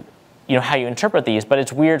 how you interpret these. But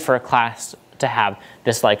it's weird for a class to have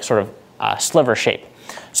this sort of sliver shape.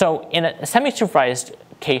 So in a semi-supervised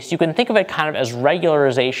case, you can think of it kind of as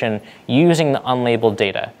regularization using the unlabeled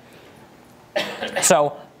data.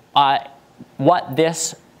 So what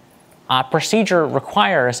this procedure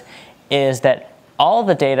requires is that all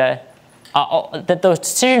the data, that those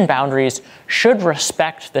decision boundaries should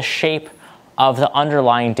respect the shape of the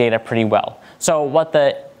underlying data pretty well. So what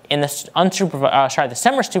the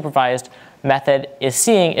semi-supervised method is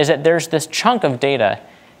seeing is that there's this chunk of data,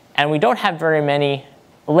 and we don't have very many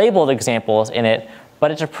labeled examples in it,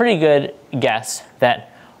 but it's a pretty good guess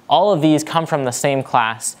that all of these come from the same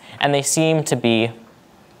class, and they seem to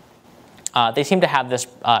have this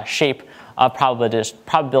shape of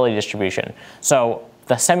probability distribution. So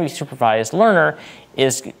the semi-supervised learner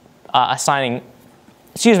is assigning,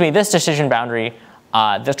 this decision boundary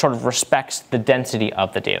that sort of respects the density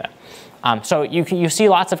of the data. So you see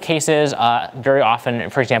lots of cases very often,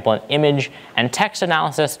 for example, in image and text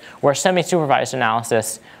analysis, where semi-supervised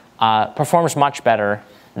analysis performs much better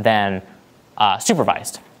than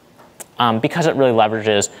supervised because it really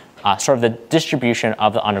leverages sort of the distribution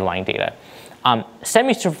of the underlying data.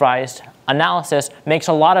 Semi-supervised analysis makes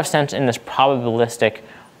a lot of sense in this probabilistic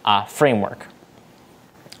framework.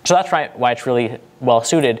 So that's why it's really well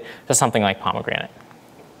suited to something like pomegranate.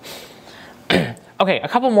 OK, a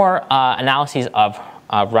couple more analyses of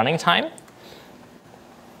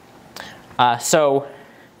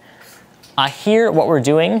Here, what we're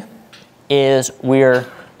doing is we're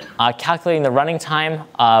calculating the running time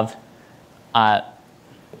of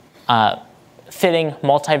fitting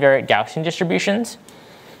multivariate Gaussian distributions.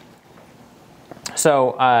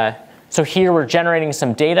 So, so here we're generating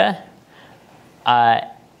some data.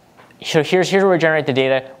 So here's where we generate the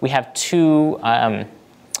data. We have two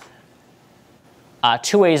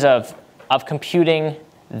ways of computing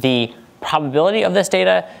the probability of this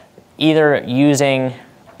data, either using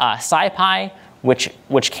SciPy, which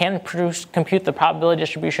can compute the probability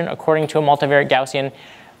distribution according to a multivariate Gaussian,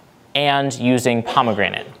 and using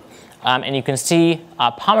pomegranate. And you can see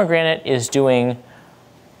pomegranate is doing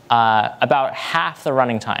about half the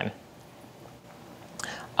running time.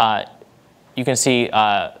 You can see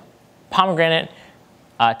pomegranate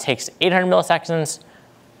takes 800 milliseconds.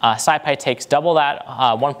 SciPy takes double that,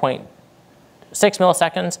 1.6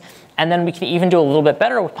 milliseconds. And then we can even do a little bit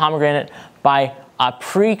better with pomegranate by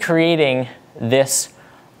pre-creating this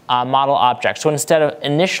model object. So instead of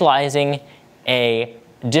initializing a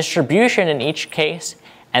distribution in each case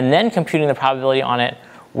and then computing the probability on it,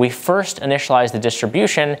 we first initialize the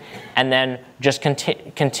distribution and then just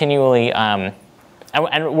continually, and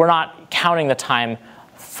we're not counting the time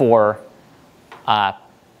for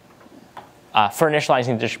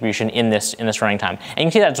initializing the distribution in this running time. And you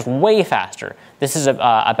can see that it's way faster. This is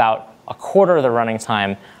about a quarter of the running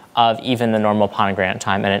time of even the normal pomegranate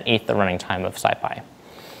time and an eighth the running time of SciPy.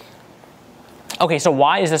 OK, so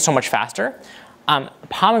why is this so much faster?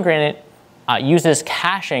 Pomegranate uses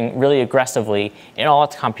caching really aggressively in all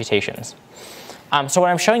its computations. So what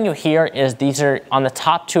I'm showing you here is these are, on the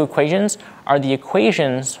top two equations, are the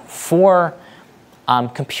equations for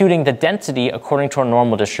computing the density according to a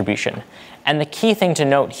normal distribution. And the key thing to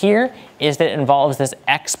note here is that it involves this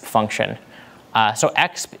exp function. So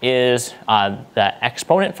exp is the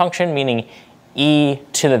exponent function, meaning e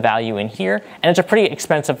to the value in here. And it's a pretty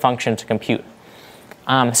expensive function to compute.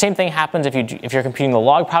 Same thing happens if you're computing the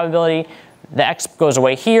log probability. The exp goes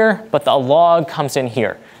away here, but the log comes in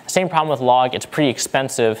here. Same problem with log. It's pretty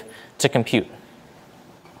expensive to compute.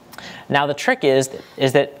 Now the trick is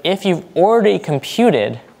that if you've already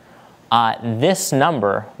computed this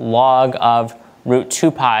number, log of root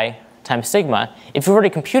 2 pi times sigma, if you've already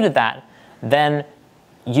computed that, then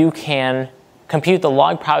you can compute the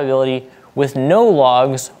log probability with no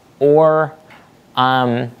logs or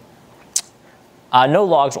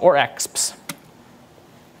exps.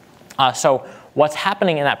 So what's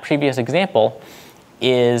happening in that previous example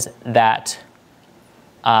is that,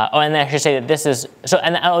 and I should say that this is, so,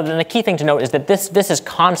 and the key thing to note is that this is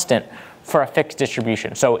constant for a fixed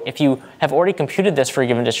distribution. So if you have already computed this for a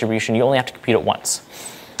given distribution, you only have to compute it once.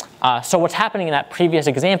 So what's happening in that previous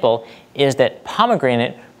example is that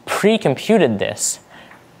pomegranate pre-computed this,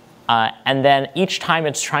 and then each time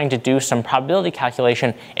it's trying to do some probability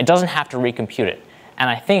calculation, it doesn't have to recompute it. And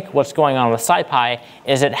I think what's going on with SciPy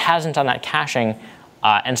is it hasn't done that caching,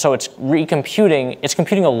 and so it's recomputing, it's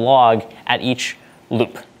computing a log at each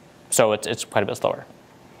loop. So it's quite a bit slower.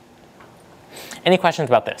 Any questions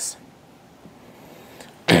about this?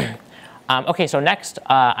 OK, so next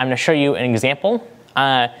I'm going to show you an example.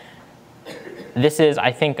 This is,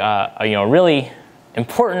 I think, a really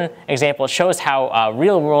important example. It shows how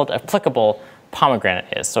real-world applicable pomegranate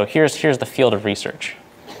is. So here's the field of research.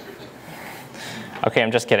 OK,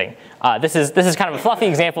 I'm just kidding. This is kind of a fluffy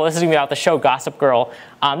example. This is going to be about the show Gossip Girl.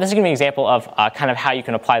 This is going to be an example of kind of how you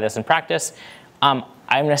can apply this in practice. I'm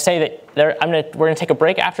going to say that we're going to take a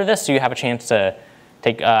break after this, so you have a chance to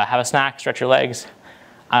have a snack, stretch your legs.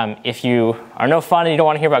 If you are no fun and you don't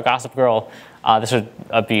want to hear about Gossip Girl, this would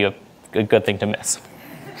be a good thing to miss.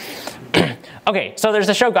 OK, so there's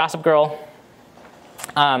the show Gossip Girl.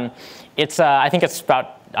 I think it's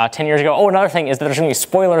about 10 years ago. Oh, another thing is that there's going to be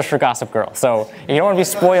spoilers for Gossip Girl. So if you don't want to be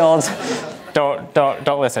spoiled,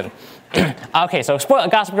 don't listen. OK, so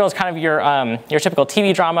Gossip Girl is kind of your typical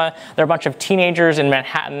TV drama. They're a bunch of teenagers in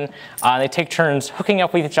Manhattan. They take turns hooking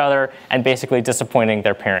up with each other and basically disappointing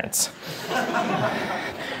their parents.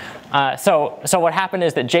 So what happened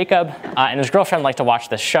is that Jacob and his girlfriend liked to watch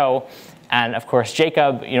this show. And of course,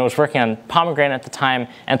 Jacob was working on pomegranate at the time.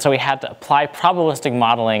 And so he had to apply probabilistic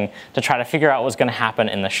modeling to try to figure out what was going to happen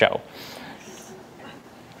in the show.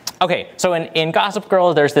 OK, so in Gossip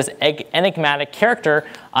Girl, there's this enigmatic character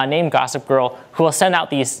named Gossip Girl who will send out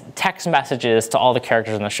these text messages to all the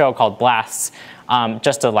characters in the show called blasts,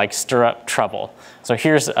 just to stir up trouble. So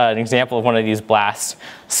here's an example of one of these blasts.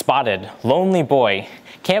 Spotted, lonely boy.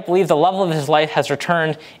 Can't believe the love of his life has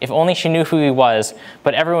returned. If only she knew who he was.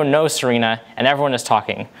 But everyone knows Serena, and everyone is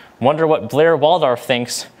talking. Wonder what Blair Waldorf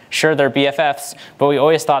thinks. Sure, they're BFFs, but we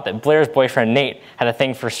always thought that Blair's boyfriend Nate had a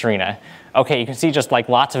thing for Serena. OK, you can see just like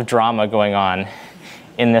lots of drama going on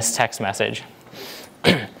in this text message.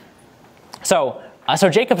 So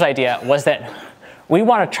Jacob's idea was that we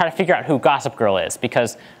want to try to figure out who Gossip Girl is,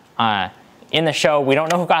 because in the show we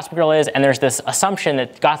don't know who Gossip Girl is, and there's this assumption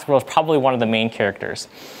that Gossip Girl is probably one of the main characters.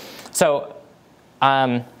 So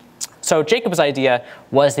Jacob's idea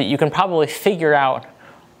was that you can probably figure out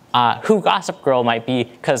who Gossip Girl might be,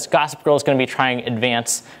 because Gossip Girl is going to be trying to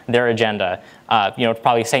advance their agenda,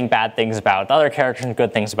 probably saying bad things about the other characters and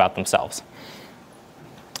good things about themselves.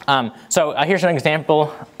 Here's an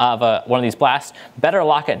example of one of these blasts. Better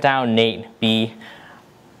lock it down, Nate. B.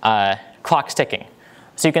 Clock's ticking.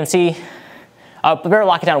 So you can see, better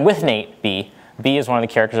lock it down with Nate. B. B is one of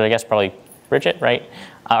the characters, I guess, probably Bridget, right?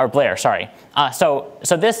 Or Blair, sorry. So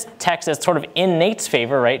this text is sort of in Nate's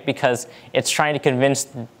favor, right? Because it's trying to convince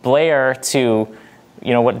Blair to,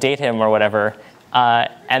 date him or whatever.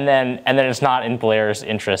 And then it's not in Blair's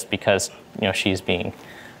interest because, she's being,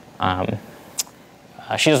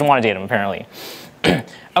 she doesn't want to date him, apparently.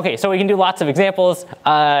 OK, so we can do lots of examples.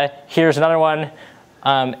 Here's another one.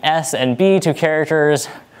 S and B, two characters,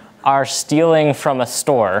 are stealing from a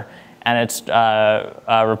store. And it's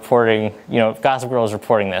reporting, Gossip Girl is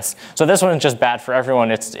reporting this. So this one is just bad for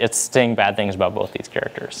everyone. It's saying bad things about both these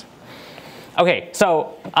characters. OK,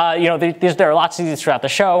 so there are lots of these throughout the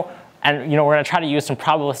show. And we're going to try to use some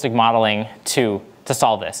probabilistic modeling to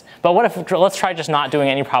solve this. But what if, let's try just not doing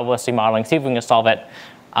any probabilistic modeling, see if we can solve it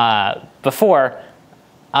before.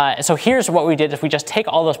 So here's what we did. If we just take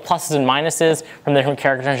all those pluses and minuses from the different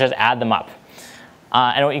characters and just add them up.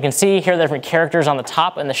 And what you can see here are the different characters on the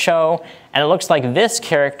top in the show. And it looks like this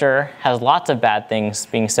character has lots of bad things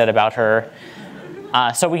being said about her.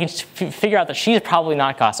 So we can figure out that she's probably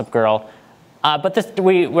not Gossip Girl. But this,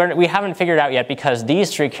 we haven't figured out yet because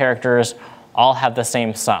these three characters all have the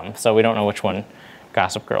same sum. So we don't know which one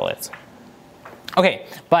Gossip Girl is. OK,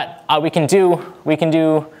 but we can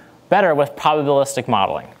do better with probabilistic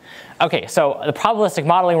modeling. OK, so the probabilistic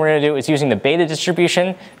modeling we're going to do is using the beta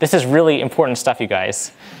distribution. This is really important stuff, you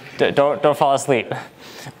guys. Don't fall asleep.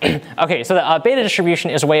 OK, so the beta distribution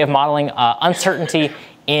is a way of modeling uncertainty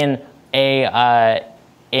in a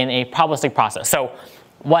probabilistic process. So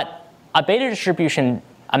what a beta distribution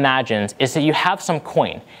imagines is that you have some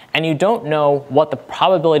coin, and you don't know what the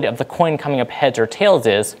probability of the coin coming up heads or tails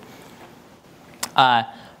is,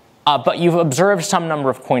 but you've observed some number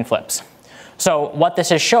of coin flips. So what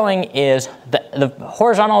this is showing is the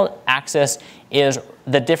horizontal axis is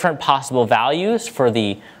the different possible values for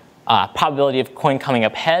the probability of coin coming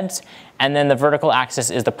up heads, and then the vertical axis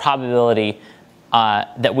is the probability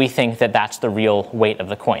that we think that that's the real weight of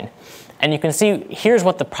the coin. And you can see here's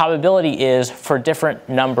what the probability is for different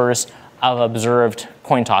numbers of observed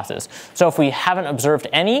coin tosses. So if we haven't observed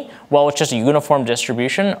any, well, it's just a uniform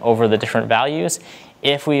distribution over the different values.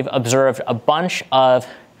 If we've observed a bunch of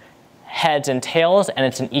heads and tails and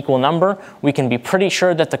it's an equal number, we can be pretty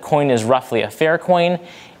sure that the coin is roughly a fair coin.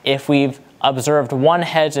 If we've observed one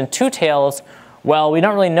heads and two tails, well, we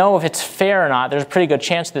don't really know if it's fair or not. There's a pretty good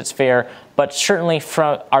chance that it's fair, but certainly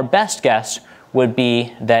from our best guess would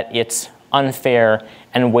be that it's unfair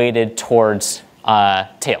and weighted towards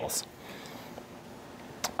tails.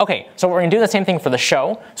 OK, so we're going to do the same thing for the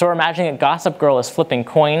show. So we're imagining that Gossip Girl is flipping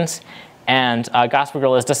coins, and Gossip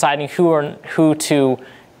Girl is deciding who to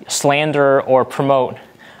slander or promote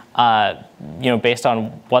based on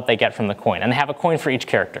what they get from the coin. And they have a coin for each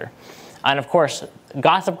character. And of course,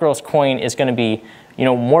 Gossip Girl's coin is going to be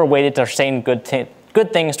more weighted to saying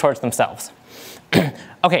good things towards themselves.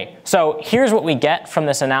 OK, so here's what we get from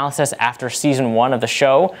this analysis after season 1 of the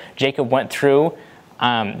show. Jacob went through.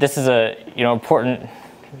 This is a important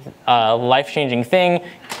life-changing thing.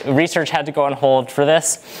 Research had to go on hold for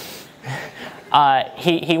this.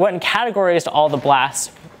 He went and categorized all the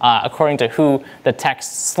blasts according to who the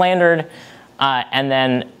text slandered, and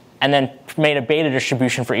then made a beta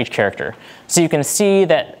distribution for each character. So you can see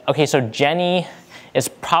that, OK, so Jenny is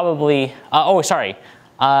probably,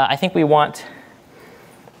 I think we want,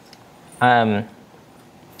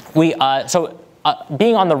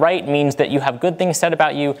 being on the right means that you have good things said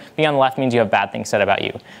about you. Being on the left means you have bad things said about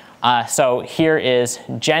you. So here is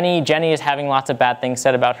Jenny. Jenny is having lots of bad things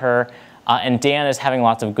said about her, and Dan is having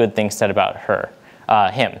lots of good things said about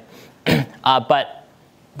him. But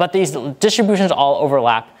these distributions all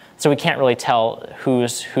overlap, so we can't really tell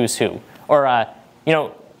who's who. Or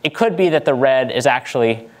it could be that the red is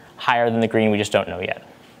actually higher than the green. We just don't know yet.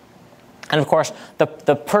 And of course,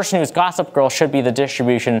 the person who's Gossip Girl should be the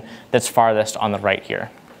distribution that's farthest on the right here.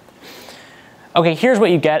 OK, here's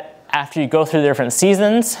what you get after you go through the different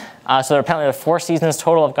seasons. So apparently there are 4 seasons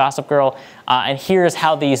total of Gossip Girl. And here's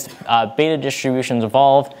how these beta distributions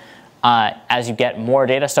evolve as you get more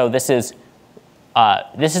data. So this is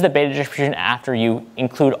the beta distribution after you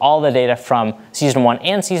include all the data from season 1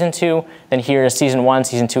 and season 2. Then here is season 1,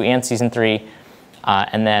 season 2, and season 3,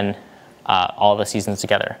 and then all the seasons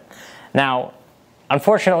together. Now,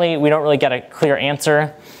 unfortunately, we don't really get a clear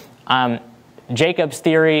answer. Jacob's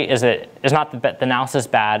theory is that it's not that the analysis is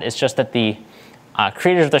bad. It's just that the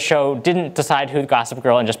creators of the show didn't decide who Gossip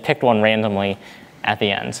Girl and just picked one randomly at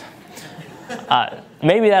the end.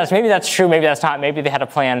 Maybe that's true, maybe that's not, maybe they had a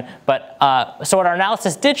plan. But so what our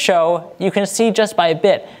analysis did show, you can see just by a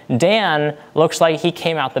bit, Dan looks like he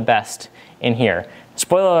came out the best in here.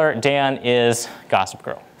 Spoiler alert, Dan is Gossip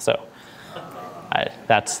Girl. So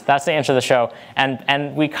that's the answer to the show.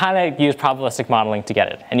 And we kind of use probabilistic modeling to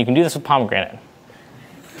get it. And you can do this with pomegranate.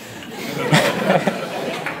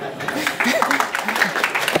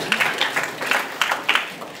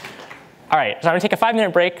 All right, so I'm going to take a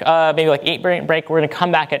 5-minute break, maybe like 8-minute break. We're going to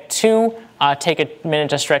come back at 2, take a minute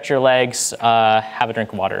to stretch your legs, have a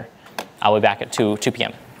drink of water. I'll be back at 2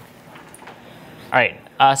 p.m. All right,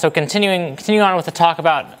 so continuing on with the talk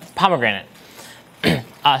about pomegranate.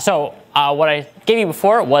 So what I gave you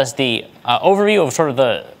before was the overview of sort of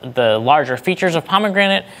the larger features of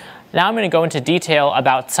pomegranate. Now I'm going to go into detail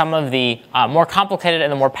about some of the more complicated and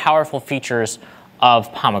the more powerful features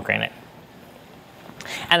of pomegranate.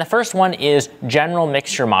 And the first one is general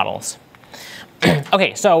mixture models.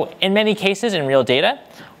 OK, so in many cases in real data,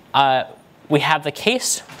 we have the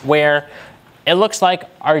case where it looks like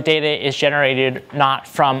our data is generated not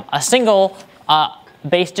from a single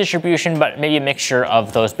base distribution, but maybe a mixture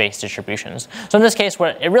of those base distributions. So in this case,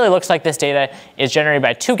 where it really looks like this data is generated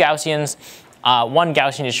by 2 Gaussians, one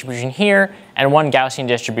Gaussian distribution here, and one Gaussian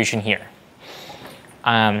distribution here.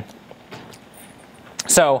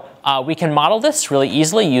 So we can model this really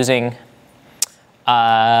easily using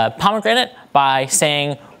pomegranate by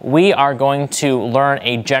saying we are going to learn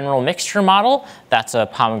a general mixture model. That's a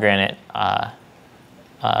pomegranate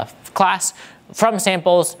class from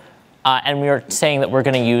samples. And we are saying that we're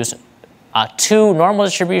going to use 2 normal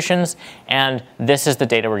distributions. And this is the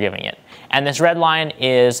data we're giving it. And this red line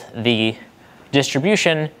is the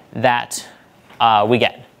distribution that we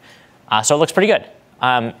get. So it looks pretty good.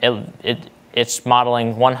 It's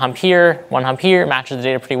modeling one hump here, matches the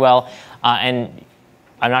data pretty well. And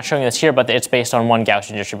I'm not showing this here, but it's based on one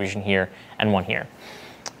Gaussian distribution here and one here.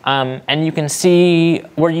 And you can see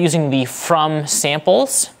we're using the from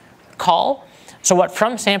samples call. So what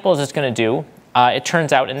from samples is going to do, it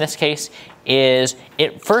turns out in this case, is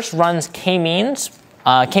it first runs k-means,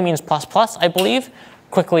 k-means plus plus, I believe,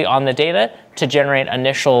 quickly on the data to generate the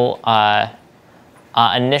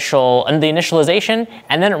initialization,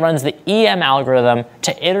 and then it runs the EM algorithm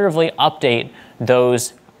to iteratively update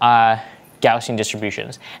those Gaussian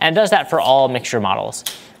distributions. And it does that for all mixture models.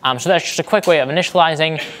 So that's just a quick way of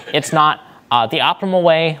initializing. It's not the optimal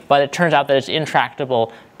way, but it turns out that it's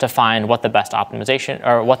intractable to find what the best optimization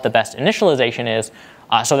or what the best initialization is.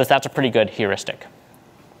 So that's a pretty good heuristic.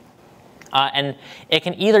 And it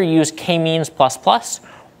can either use k-means plus plus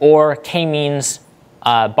or k-means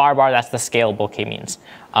bar bar. That's the scalable k-means.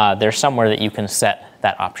 There's somewhere that you can set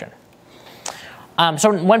that option.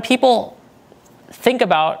 So when people think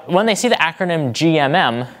about, when they see the acronym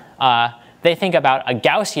GMM, they think about a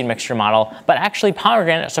Gaussian mixture model. But actually,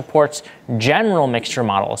 pomegranate supports general mixture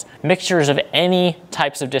models, mixtures of any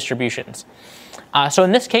types of distributions. So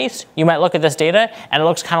in this case, you might look at this data, and it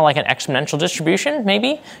looks kind of like an exponential distribution,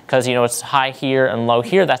 maybe, because it's high here and low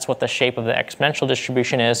here. That's what the shape of the exponential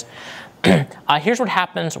distribution is. Here's what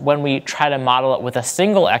happens when we try to model it with a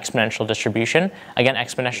single exponential distribution. Again,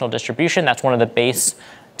 exponential distribution, that's one of the base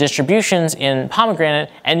distributions in pomegranate.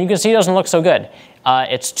 And you can see it doesn't look so good.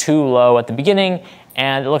 It's too low at the beginning,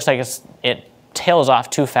 and it looks like it tails off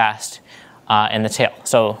too fast in the tail.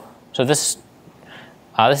 So this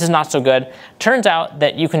is not so good. Turns out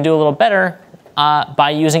that you can do a little better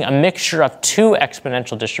by using a mixture of 2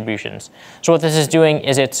 exponential distributions. So what this is doing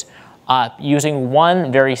is it's using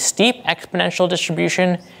one very steep exponential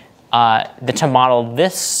distribution to model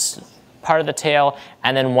this part of the tail,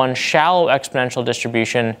 and then one shallow exponential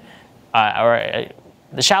distribution,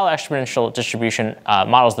 the shallow exponential distribution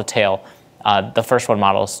models the tail. The first one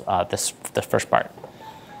models the first part.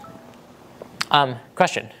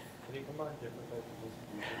 Question?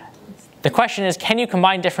 The question is, can you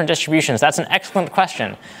combine different distributions? That's an excellent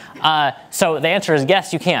question. So the answer is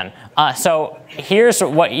yes, you can. So here's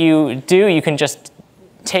what you do. You can just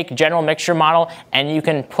take general mixture model, and you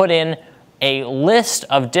can put in a list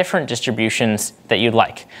of different distributions that you'd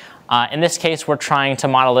like. In this case, we're trying to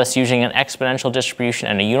model this using an exponential distribution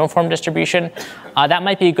and a uniform distribution. That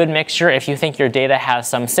might be a good mixture if you think your data has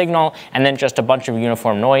some signal and then just a bunch of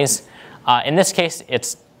uniform noise. In this case,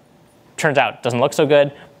 it turns out it doesn't look so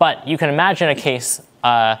good, but you can imagine a case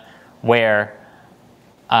where,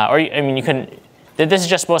 this is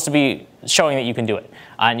just supposed to be showing that you can do it.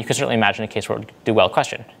 And you can certainly imagine a case where it would do well.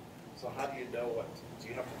 Question? So how do you know what, do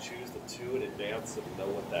you have to choose the two in advance and know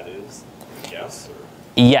what that is? Yes? Or?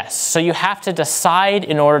 Yes. So you have to decide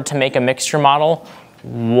in order to make a mixture model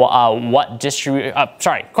what distribution,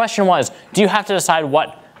 question was, do you have to decide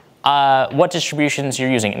what distributions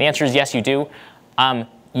you're using? And the answer is yes, you do.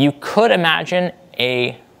 You could imagine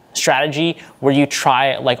a strategy where you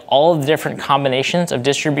try like all of the different combinations of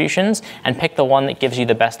distributions and pick the one that gives you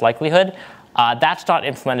the best likelihood. That's not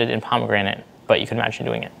implemented in pomegranate, but you can imagine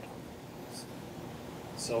doing it.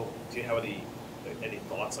 So do you have any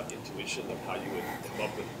thoughts on intuition of how you would come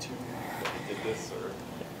up with two when you did this?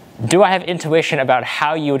 Or? Do I have intuition about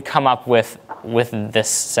how you would come up with this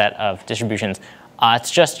set of distributions?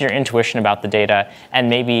 It's just your intuition about the data and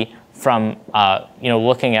maybe from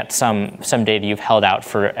looking at some data you've held out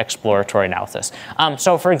for exploratory analysis.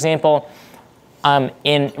 So for example,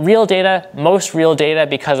 in real data, most real data,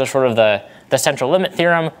 because of sort of the central limit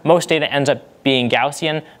theorem, most data ends up being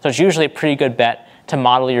Gaussian. So it's usually a pretty good bet to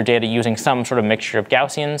model your data using some sort of mixture of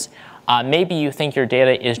Gaussians. Maybe you think your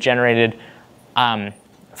data is generated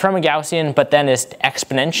from a Gaussian, but then is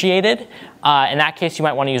exponentiated. In that case, you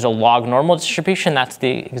might want to use a log normal distribution. That's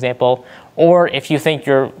the example. Or if you think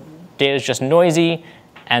your data is just noisy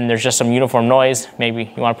and there's just some uniform noise,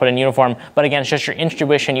 maybe you want to put in uniform. But again, it's just your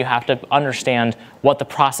intuition. You have to understand what the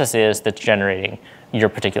process is that's generating your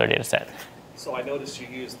particular data set. So I noticed you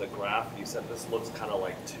used the graph. You said this looks kind of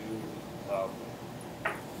like two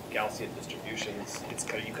Gaussian distributions. It's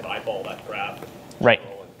kind of, you can eyeball that graph. Right.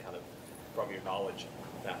 And kind of, from your knowledge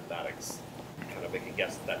of mathematics, kind of make a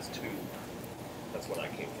guess that that's two. That's what I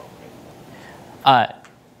came from. Right?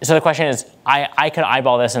 So the question is, I could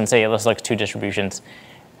eyeball this and say it looks like two distributions.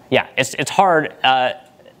 Yeah, it's hard. I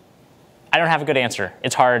don't have a good answer.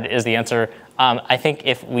 It's hard is the answer. I think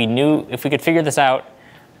if we could figure this out,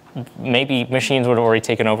 maybe machines would have already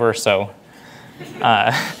taken over. So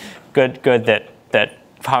good that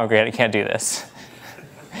pomegranate can't do this.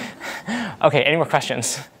 Okay, any more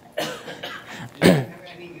questions? Do you have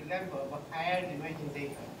any example of higher dimensional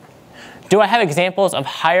data? Do I have examples of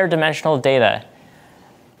higher dimensional data?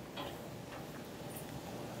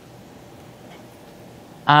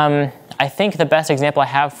 I think the best example I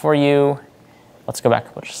have for you, let's go back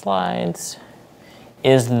a bunch of slides,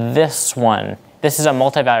 is this one. This is a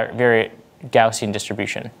multivariate Gaussian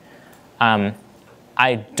distribution.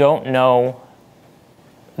 I don't know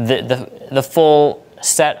the full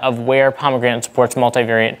set of where pomegranate supports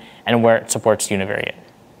multivariate and where it supports univariate.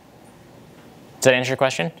 Does that answer your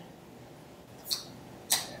question?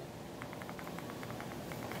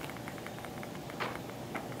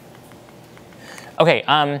 Okay,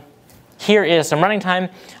 here is some running time.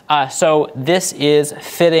 So this is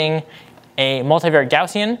fitting a multivariate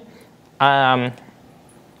Gaussian.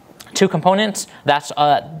 2 components. That's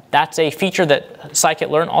a feature that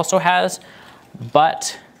scikit-learn also has,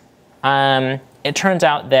 but it turns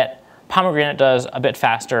out that pomegranate does a bit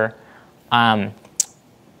faster.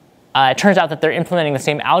 It turns out that they're implementing the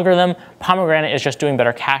same algorithm. Pomegranate is just doing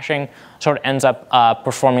better caching, so it ends up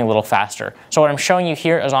performing a little faster. So what I'm showing you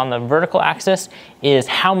here is on the vertical axis is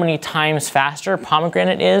how many times faster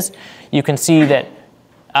pomegranate is. You can see that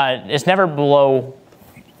it's never below,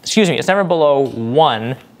 it's never below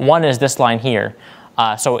 1. 1 is this line here.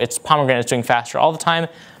 So it's pomegranate is doing faster all the time.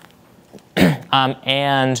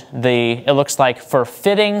 And it looks like for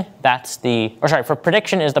fitting, for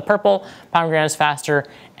prediction is the purple, pomegranate is faster,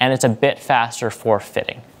 and it's a bit faster for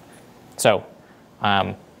fitting. So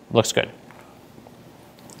looks good.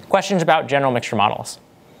 Questions about general mixture models?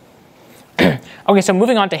 Okay, so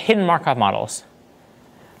moving on to hidden Markov models.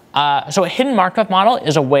 So a hidden Markov model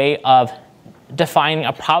is a way of defining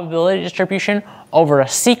a probability distribution over a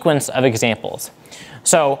sequence of examples.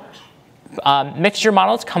 So mixture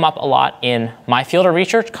models come up a lot in my field of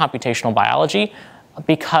research, computational biology,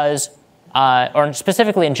 because, or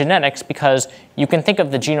specifically in genetics, because you can think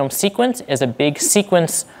of the genome sequence as a big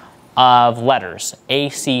sequence of letters, A,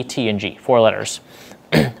 C, T, and G, 4 letters.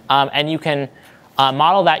 And you can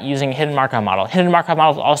model that using a hidden Markov model. Hidden Markov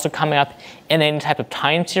models are also coming up in any type of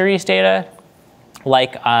time series data,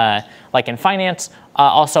 like in finance,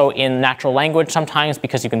 also in natural language sometimes,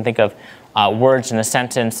 because you can think of words in a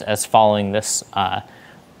sentence as following this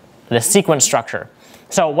sequence structure.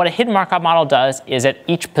 So what a hidden Markov model does is at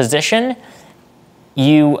each position,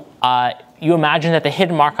 you you imagine that the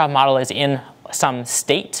hidden Markov model is in some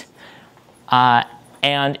state,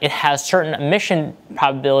 and it has certain emission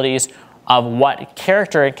probabilities of what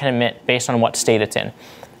character it can emit based on what state it's in.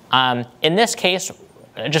 In this case,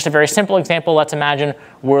 just a very simple example, let's imagine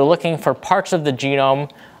we're looking for parts of the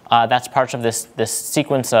genome, that's parts of this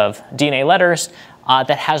sequence of DNA letters,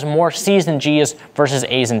 that has more C's and G's versus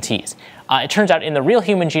A's and T's. It turns out in the real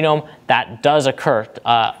human genome that does occur.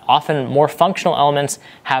 Often more functional elements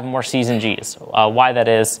have more C's and G's. Why that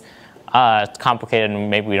is, it's complicated and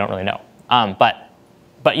maybe we don't really know.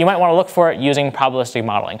 But you might want to look for it using probabilistic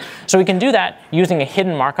modeling. So we can do that using a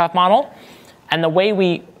hidden Markov model. And the way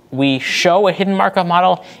we show a hidden Markov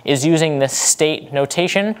model is using this state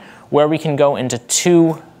notation, where we can go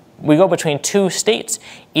into we go between two states.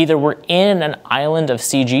 Either we're in an island of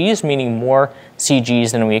CGs, meaning more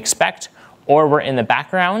CGs than we expect, or we're in the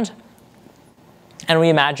background. And we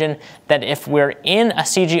imagine that if we're in a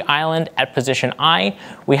CG island at position I,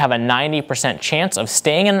 we have a 90% chance of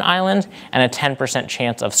staying in an island and a 10%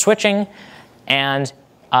 chance of switching. And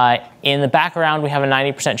in the background, we have a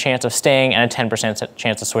 90% chance of staying and a 10%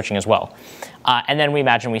 chance of switching as well. And then we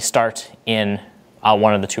imagine we start in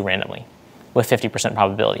one of the two randomly with 50%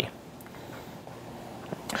 probability.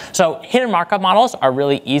 So hidden Markov models are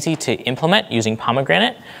really easy to implement using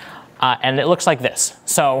pomegranate. And it looks like this.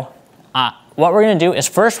 So what we're going to do is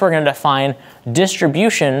first we're going to define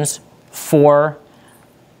distributions for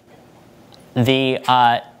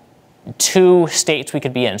the two states we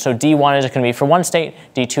could be in. So D1 is going to be for one state,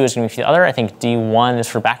 D2 is going to be for the other. I think D1 is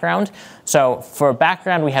for background. So for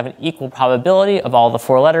background, we have an equal probability of all the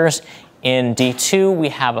 4 letters. In D2, we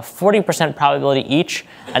have a 40% probability each,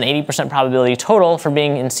 an 80% probability total for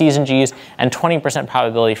being in C's and G's, and 20%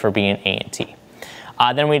 probability for being in A and T.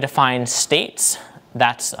 Then we define states.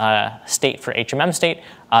 That's state for HMM state.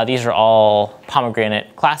 These are all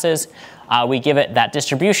pomegranate classes. We give it that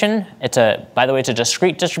distribution. By the way, it's a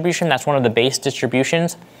discrete distribution. That's one of the base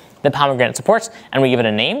distributions that pomegranate supports. And we give it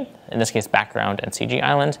a name, in this case, background and CG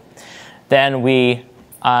island. Then we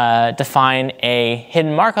define a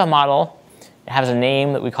hidden Markov model. It has a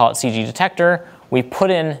name that we call it CG detector. We put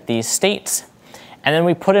in these states, and then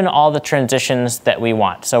we put in all the transitions that we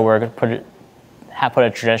want. So we're going to put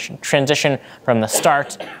a transition from the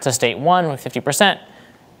start to state 1 with 50%,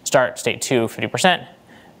 start state 2, 50%,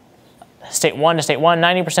 state 1 to state 1,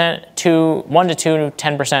 90%, 1 to 2,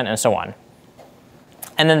 10%, and so on.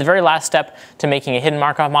 And then the very last step to making a hidden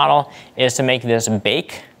Markov model is to make this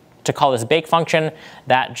bake, to call this bake function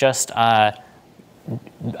that just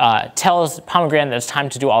tells pomegranate that it's time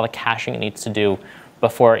to do all the caching it needs to do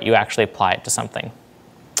before you actually apply it to something.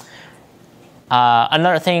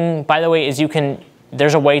 Another thing, by the way, is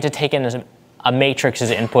there's a way to take in a matrix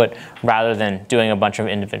as input rather than doing a bunch of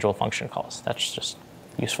individual function calls. That's just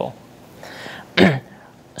useful.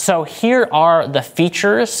 So here are the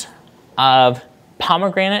features of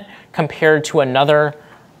pomegranate compared to another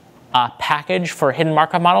package for hidden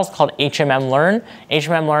Markov models called HMM-Learn.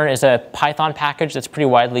 HMM-Learn is a Python package that's pretty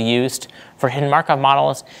widely used for hidden Markov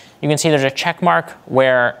models. You can see there's a check mark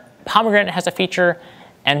where pomegranate has a feature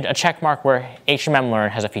and a check mark where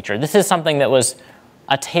HMM-Learn has a feature. This is something that was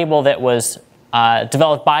a table that was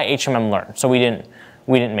developed by HMM-Learn, so we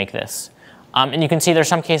didn't make this. And you can see there's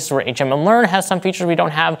some cases where HMM-Learn has some features we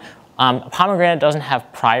don't have. Pomegranate doesn't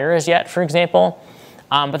have priors yet, for example.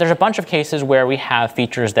 But there's a bunch of cases where we have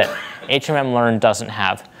features that HMM-Learn doesn't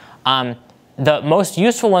have. The most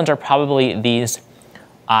useful ones are probably these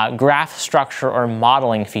graph structure or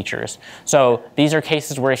modeling features. So these are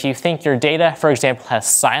cases where if you think your data, for example, has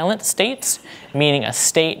silent states, meaning a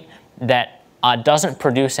state that doesn't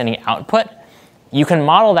produce any output, you can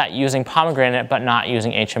model that using pomegranate but not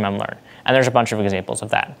using HMM-Learn. And there's a bunch of examples of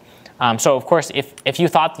that. So of course, if you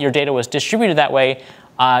thought your data was distributed that way,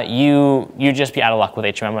 you'd just be out of luck with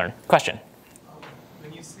HMM-Learn. Question?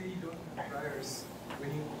 When you say you don't have priors,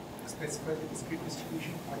 when you specify the discrete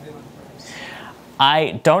distribution, are they not priors?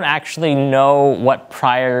 I don't actually know what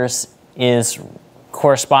priors is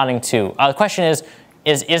corresponding to. The question is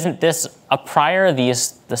isn't this a prior, the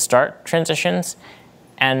start transitions?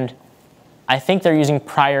 And I think they're using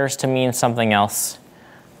priors to mean something else,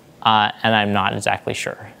 and I'm not exactly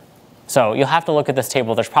sure. So you'll have to look at this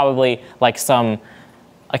table. There's probably like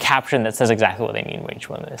a caption that says exactly what they mean by each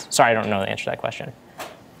one of these. Sorry, I don't know the answer to that question.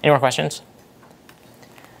 Any more questions?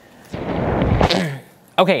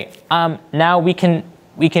 OK, now we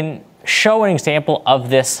can show an example of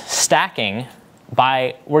this stacking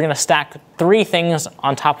by, we're going to stack 3 things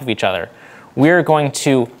on top of each other. We're going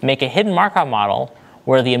to make a hidden Markov model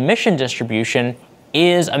where the emission distribution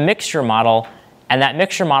is a mixture model, and that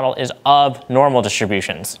mixture model is of normal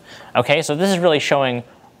distributions. Okay, so this is really showing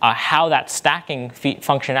how that stacking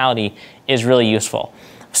functionality is really useful.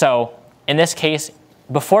 So in this case,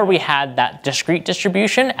 before we had that discrete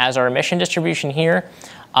distribution as our emission distribution here,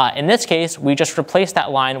 in this case, we just replaced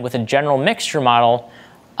that line with a general mixture model,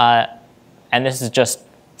 and this is just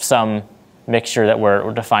some mixture that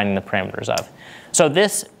we're defining the parameters of.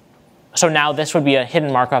 So now this would be a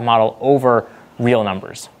hidden Markov model over real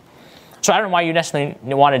numbers. So I don't know why you necessarily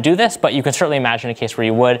want to do this, but you can certainly imagine a case where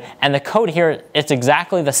you would. And the code here, it's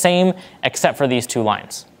exactly the same except for these two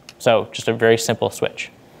lines. So just a very simple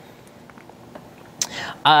switch.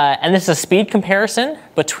 And this is a speed comparison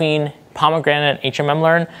between pomegranate and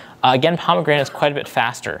HMMLearn. Again, pomegranate is quite a bit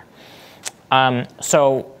faster.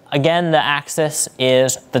 So again, the axis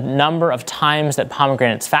is the number of times that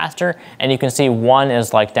pomegranate's faster. And you can see 1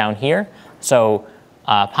 is like down here. So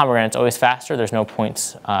pomegranate's always faster. There's no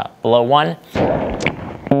points below 1.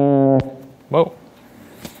 Whoa.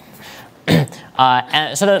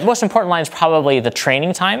 And so the most important line is probably the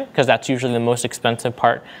training time, because that's usually the most expensive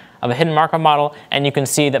part of a hidden Markov model. And you can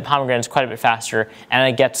see that pomegranate is quite a bit faster,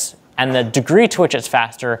 and the degree to which it's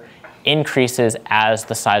faster increases as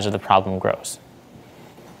the size of the problem grows.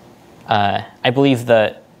 I believe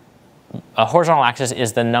the horizontal axis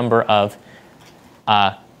is the number of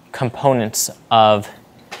components of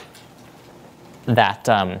that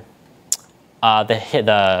the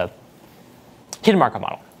hidden Markov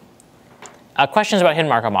model. Questions about hidden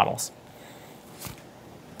Markov models?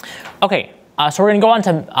 Okay, so we're going to go on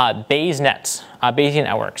to Bayes nets, Bayesian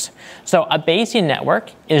networks. So a Bayesian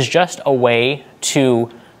network is just a way to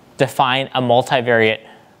define a multivariate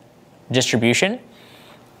distribution,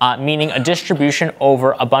 meaning a distribution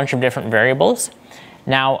over a bunch of different variables.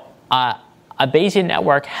 Now, a Bayesian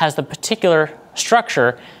network has the particular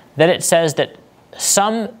structure that it says that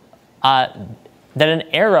that an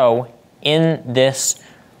arrow in this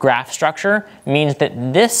graph structure means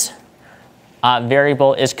that this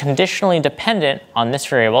variable is conditionally dependent on this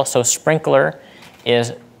variable. So sprinkler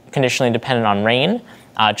is conditionally dependent on rain.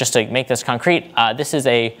 Just to make this concrete, this is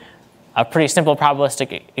a pretty simple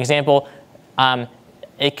probabilistic example.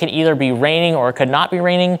 It could either be raining or it could not be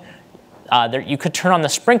raining. You could turn on the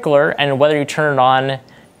sprinkler, and whether you turn it on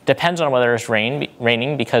depends on whether it's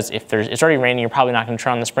raining, because if it's already raining, you're probably not going to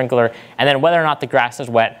turn on the sprinkler. And then whether or not the grass is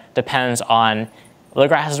wet depends on, well, the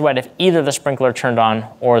grass is wet if either the sprinkler turned on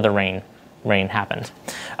or the rain happened.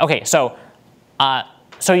 Okay, so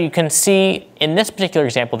you can see in this particular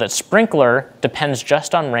example that sprinkler depends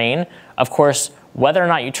just on rain. Of course, whether or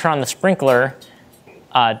not you turn on the sprinkler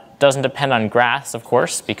doesn't depend on grass, of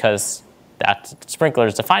course, because that sprinkler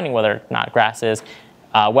is defining whether or not grass is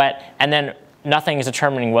wet. And then nothing is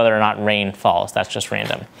determining whether or not rain falls. That's just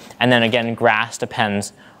random. And then again, grass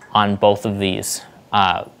depends on both of these,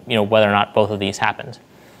 whether or not both of these happened.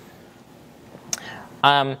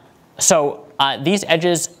 So these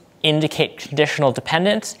edges indicate conditional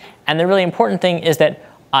dependence. And the really important thing is that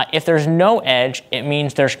if there's no edge, it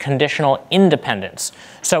means there's conditional independence.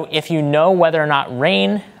 So if you know whether or not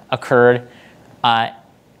rain occurred,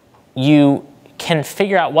 you can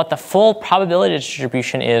figure out what the full probability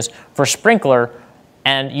distribution is for sprinkler,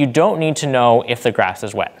 and you don't need to know if the grass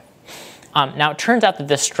is wet. Now, it turns out that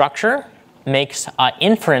this structure makes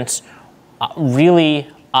inference really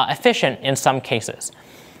efficient in some cases.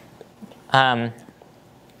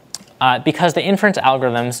 Because the inference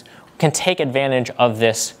algorithms can take advantage of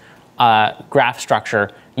this graph structure.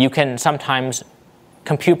 You can sometimes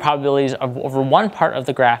compute probabilities over one part of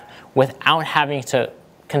the graph without having to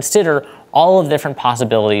consider all of the different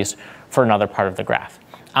possibilities for another part of the graph.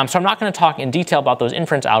 So I'm not going to talk in detail about those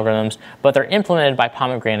inference algorithms, but they're implemented by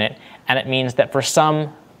pomegranate, and it means that for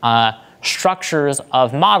some structures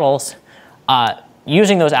of models,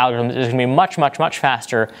 using those algorithms is going to be much, much, much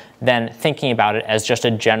faster than thinking about it as just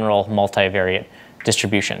a general multivariate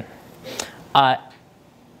distribution.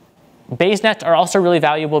 Bayes nets are also really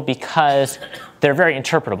valuable because they're very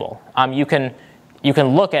interpretable. You can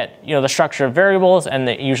look at the structure of variables, and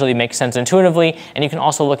it usually makes sense intuitively. And you can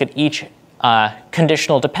also look at each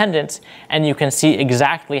conditional dependence, and you can see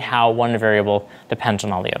exactly how one variable depends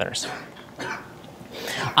on all the others.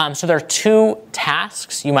 So there are two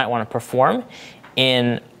tasks you might want to perform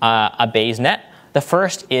in a Bayes net. The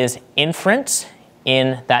first is inference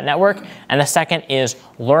in that network, and the second is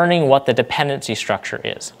learning what the dependency structure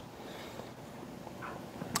is.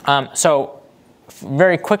 So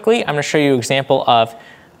very quickly, I'm going to show you an example of,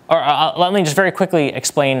 let me just very quickly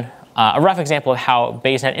explain a rough example of how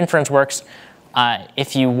Bayes net inference works.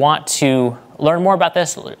 If you want to learn more about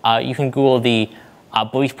this, you can Google the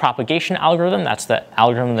belief propagation algorithm. That's the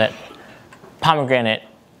algorithm that pomegranate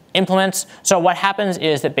implements. So what happens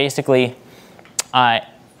is that basically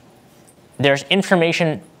there's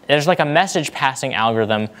information, there's like a message passing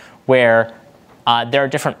algorithm where there are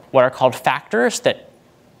different what are called factors that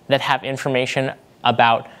have information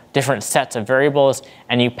about different sets of variables,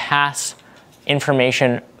 and you pass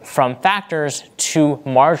information from factors to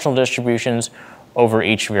marginal distributions over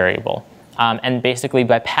each variable. And basically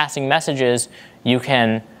by passing messages, you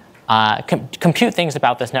can compute things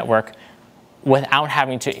about this network without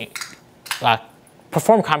having to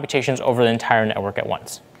perform computations over the entire network at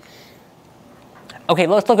once. OK,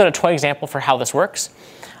 let's look at a toy example for how this works.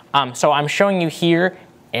 So I'm showing you here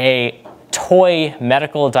a toy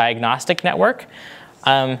medical diagnostic network.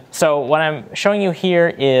 So what I'm showing you here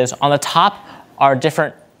is on the top are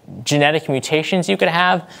different genetic mutations you could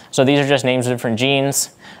have. So these are just names of different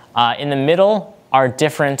genes. In the middle are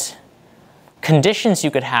different conditions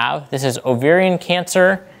you could have. This is ovarian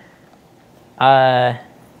cancer, lactose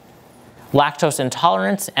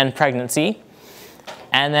intolerance, and pregnancy.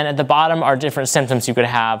 And then at the bottom are different symptoms you could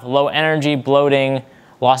have: low energy, bloating,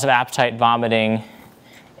 loss of appetite, vomiting,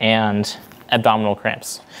 and abdominal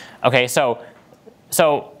cramps. OK, so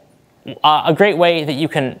a great way that you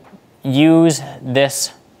can use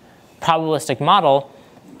this probabilistic model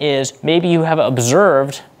is maybe you have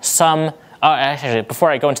observed some, actually before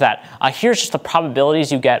I go into that, here's just the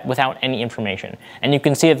probabilities you get without any information. And you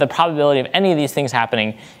can see that the probability of any of these things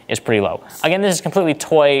happening is pretty low. Again, this is completely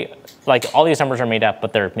toy, like all these numbers are made up,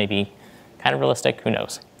 but they're maybe kind of realistic, who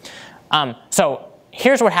knows. So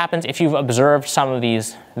here's what happens if you've observed some of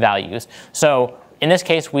these values. So in this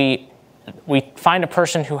case, we find a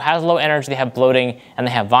person who has low energy, they have bloating, and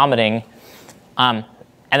they have vomiting. And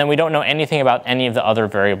then we don't know anything about any of the other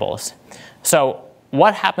variables. So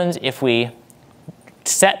what happens if we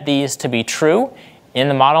set these to be true in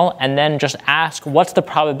the model and then just ask what's the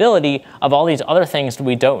probability of all these other things that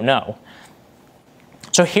we don't know?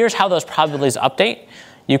 So here's how those probabilities update.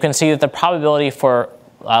 You can see that the probability for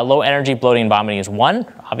low energy, bloating, and vomiting is 1,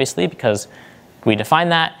 obviously, because we define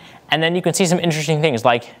that. And then you can see some interesting things,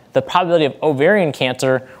 like the probability of ovarian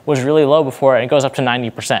cancer was really low before, and it goes up to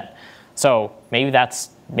 90%. So maybe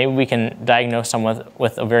we can diagnose someone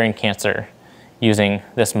with ovarian cancer using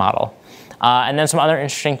this model. And then some other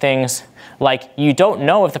interesting things, like you don't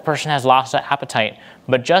know if the person has lost appetite,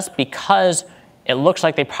 but just because it looks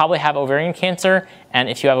like they probably have ovarian cancer, and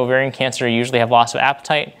if you have ovarian cancer, you usually have loss of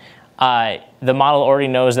appetite, the model already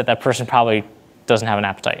knows that that person probably doesn't have an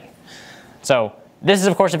appetite. So this is,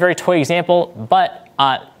 of course, a very toy example, but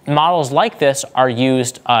models like this are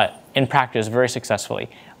used in practice very successfully.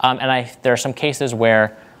 And there are some cases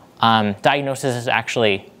where diagnosis is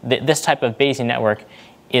actually, this type of Bayesian network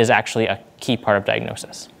is actually a key part of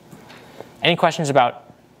diagnosis. Any questions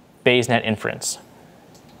about Bayes-net inference?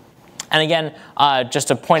 And again, just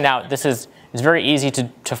to point out, this is it's very easy to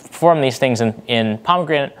perform these things in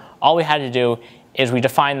pomegranate. All we had to do is we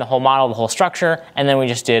defined the whole model, the whole structure, and then we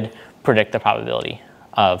just did predict the probability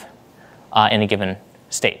of in a given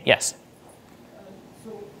state. Yes?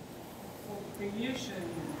 So for Bayesian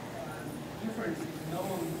inference is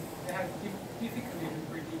known, they have difficulty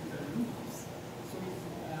to predict the loops. So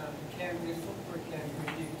can the software predict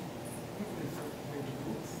different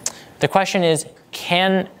loops? The question is,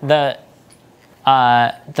 can the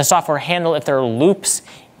software handle if there are loops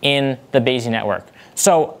in the Bayesian network?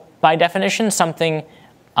 So by definition, something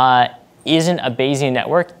isn't a Bayesian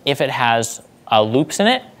network if it has loops in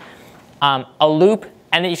it. A loop,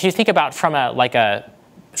 and if you think about from a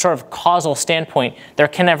sort of causal standpoint, there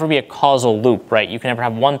can never be a causal loop, right? You can never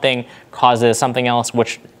have one thing causes something else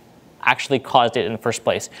which actually caused it in the first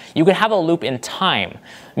place. You can have a loop in time,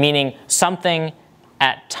 meaning something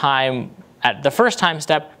at the first time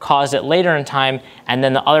step caused it later in time, and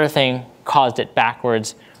then the other thing caused it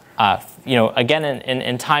backwards, again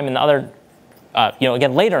in time, and the other,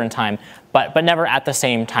 again later in time, but never at the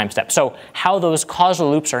same time step. So how those causal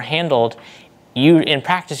loops are handled, in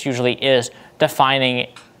practice usually is defining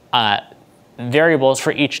variables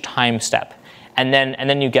for each time step, and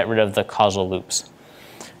then you get rid of the causal loops.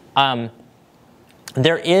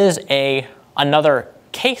 There is another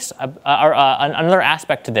case, another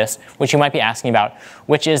aspect to this, which you might be asking about,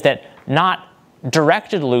 which is that not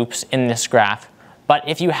directed loops in this graph, but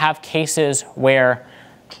if you have cases where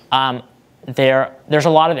there's a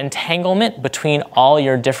lot of entanglement between all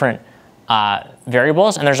your different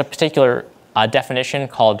variables, and there's a particular definition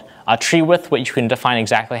called tree width, which you can define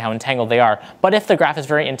exactly how entangled they are. But if the graph is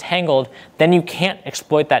very entangled, then you can't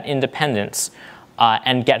exploit that independence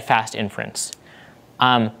and get fast inference.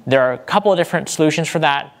 There are a couple of different solutions for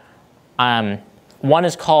that. One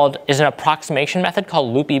is an approximation method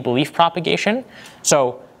called loopy belief propagation.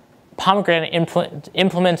 So pomegranate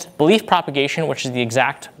implements belief propagation, which is the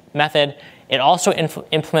exact method. It also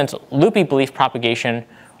implements loopy belief propagation,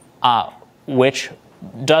 which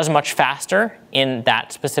does much faster in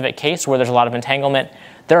that specific case where there's a lot of entanglement.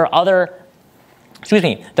 There are other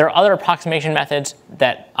approximation methods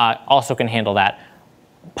that also can handle that.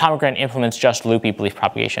 Pomegranate implements just loopy belief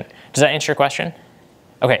propagation. Does that answer your question?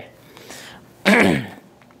 Okay. Any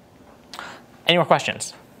more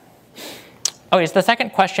questions? Okay, so the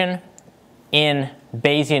second question in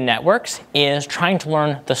Bayesian networks is trying to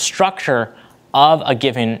learn the structure of a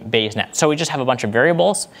given Bayes net. So we just have a bunch of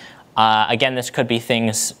variables. Again, this could be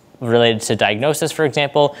things related to diagnosis, for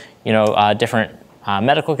example, different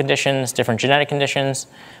medical conditions, different genetic conditions,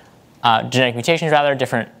 genetic mutations rather,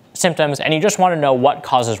 different symptoms, and you just want to know what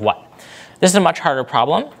causes what. This is a much harder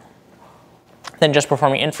problem than just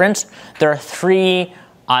performing inference. There are three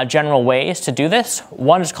general ways to do this.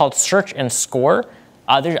 One is called search and score.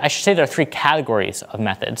 I should say there are three categories of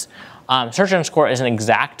methods. Search and score is an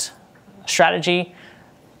exact strategy.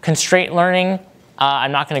 Constraint learning,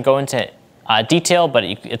 I'm not going to go into detail, but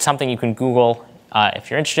it's something you can Google if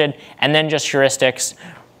you're interested. And then just heuristics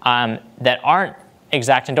that aren't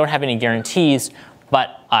exact and don't have any guarantees,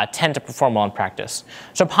 but tend to perform well in practice.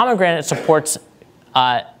 So pomegranate supports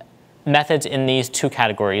methods in these two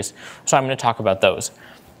categories. So I'm going to talk about those.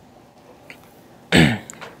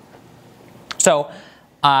 So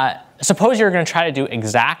suppose you're going to try to do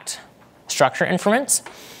exact structure inference.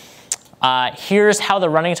 Here's how the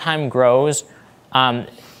running time grows.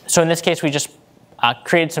 So in this case, we just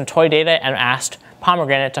created some toy data and asked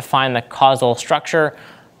pomegranate to find the causal structure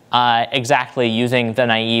exactly using the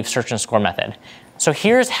naive search and score method. So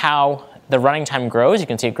here's how the running time grows. You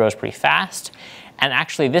can see it grows pretty fast. And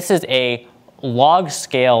actually, this is a log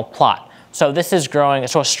scale plot. So this is growing.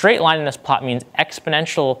 So a straight line in this plot means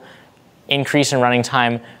exponential increase in running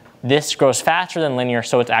time. This grows faster than linear,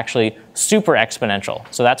 so it's actually super exponential.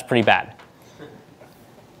 So that's pretty bad.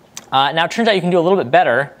 Now it turns out you can do a little bit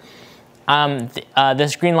better.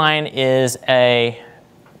 This green line is a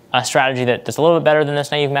strategy that does a little bit better than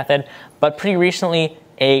this naive method. But pretty recently,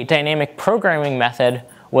 a dynamic programming method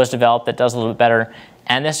was developed that does a little bit better.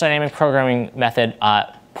 And this dynamic programming method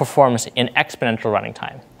performs in exponential running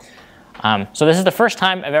time. So this is the first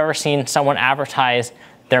time I've ever seen someone advertise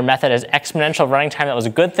their method as exponential running time. That was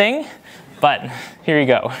a good thing, but here you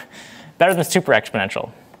go. Better than super exponential.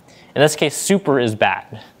 In this case, super is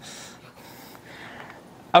bad.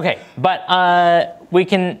 Okay, but we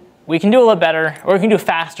can do a little better, or we can do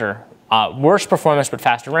faster. Worse performance, but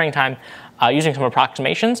faster running time using some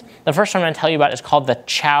approximations. The first one I'm going to tell you about is called the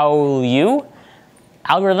Chow-Liu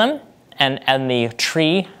algorithm, and the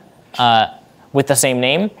tree with the same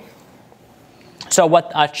name. So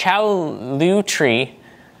what a Chow-Liu tree,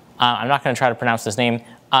 I'm not going to try to pronounce this name,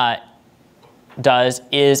 does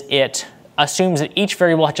is it assumes that each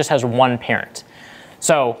variable just has one parent.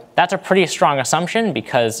 So that's a pretty strong assumption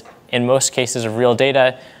because in most cases of real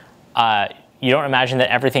data, you don't imagine that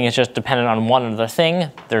everything is just dependent on one other thing.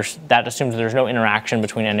 That assumes there's no interaction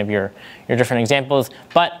between any of your different examples.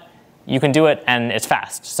 But you can do it, and it's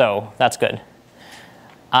fast. So that's good.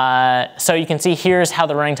 So you can see here's how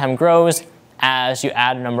the running time grows as you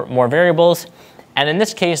add more variables. And in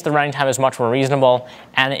this case, the running time is much more reasonable.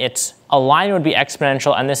 And a line would be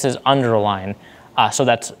exponential, and this is under a line. So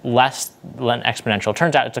that's less than exponential.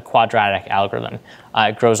 Turns out it's a quadratic algorithm.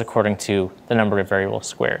 It grows according to the number of variables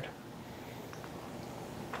squared.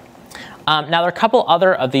 Now, there are a couple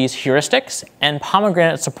other of these heuristics, and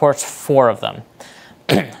pomegranate supports 4 of them.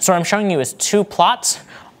 So what I'm showing you is 2 plots.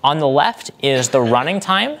 On the left is the running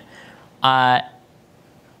time,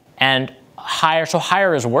 and higher. So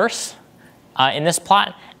higher is worse in this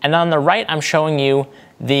plot. And on the right, I'm showing you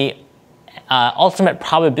the ultimate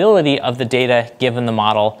probability of the data given the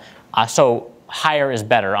model. So higher is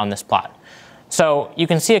better on this plot. So you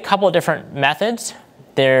can see a couple of different methods.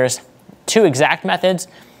 There's 2 exact methods.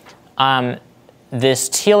 This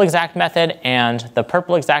teal exact method and the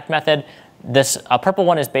purple exact method. This purple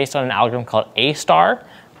one is based on an algorithm called A*.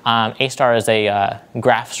 A* is a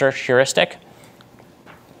graph search heuristic.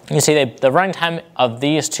 You can see the running time of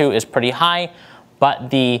these 2 is pretty high, but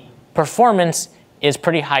the performance is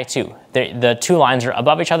pretty high too. The 2 lines are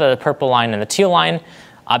above each other, the purple line and the teal line,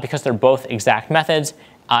 because they're both exact methods,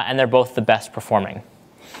 and they're both the best performing.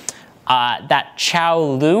 That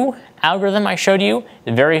Chow-Liu algorithm I showed you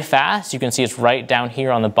is very fast. You can see it's right down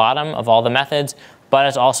here on the bottom of all the methods, but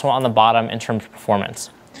it's also on the bottom in terms of performance.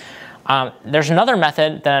 There's another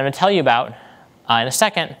method that I'm going to tell you about in a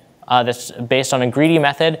second that's based on a greedy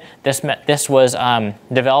method. This was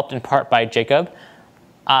developed in part by Jacob,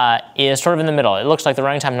 is sort of in the middle. It looks like the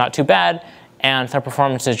running time not too bad, and the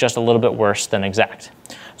performance is just a little bit worse than exact.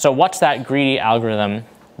 So what's that greedy algorithm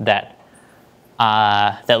that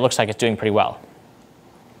looks like it's doing pretty well?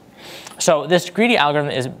 So this greedy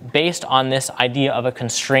algorithm is based on this idea of a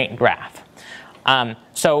constraint graph.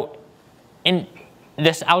 So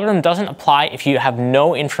this algorithm doesn't apply if you have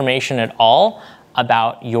no information at all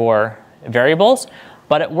about your variables,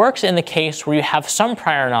 but it works in the case where you have some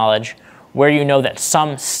prior knowledge where you know that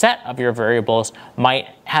some set of your variables might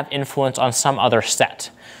have influence on some other set.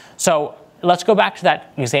 So let's go back to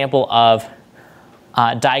that example of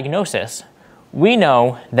diagnosis. We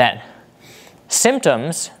know that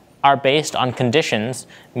symptoms are based on conditions,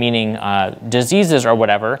 meaning diseases or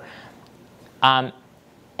whatever,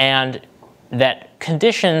 and that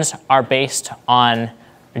conditions are based on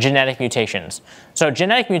genetic mutations. So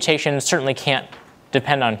genetic mutations certainly can't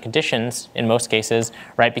depend on conditions in most cases,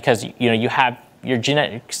 right? Because you have your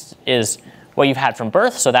genetics is what you've had from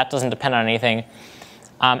birth, so that doesn't depend on anything.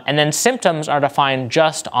 And then symptoms are defined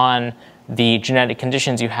just on the genetic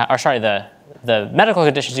conditions you have, or sorry, the medical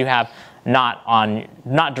conditions you have,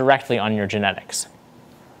 not directly on your genetics.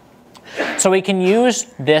 So we can use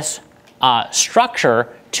this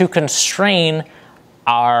structure to constrain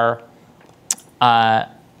our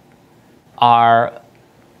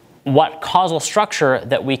what causal structure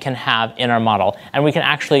that we can have in our model, and we can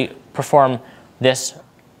actually perform this.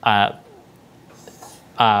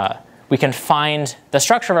 We can find the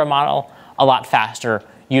structure of our model a lot faster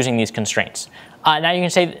using these constraints. Now you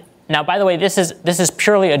can say, now by the way, this is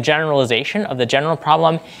purely a generalization of the general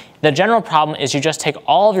problem. The general problem is you just take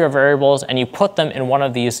all of your variables and you put them in one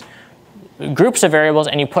of these groups of variables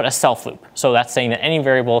and you put a self loop. So that's saying that any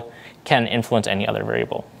variable can influence any other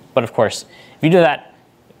variable. But of course, if you do that,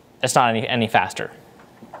 it's not any faster.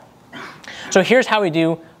 So here's how we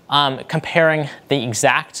do comparing the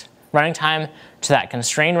exact running time to that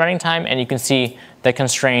constrained running time, and you can see the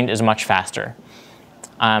constrained is much faster.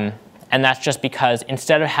 And that's just because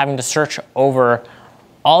instead of having to search over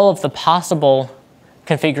all of the possible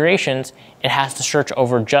configurations, it has to search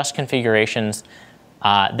over just configurations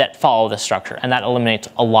that follow the structure, and that eliminates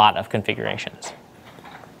a lot of configurations.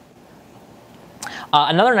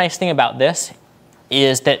 Another nice thing about this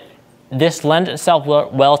is that this lends itself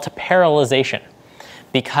well to parallelization,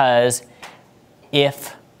 because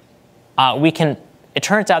if it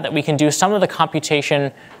turns out that we can do some of the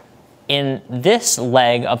computation in this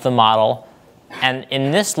leg of the model and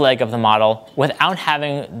in this leg of the model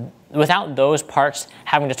without those parts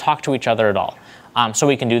having to talk to each other at all. So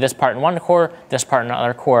we can do this part in one core, this part in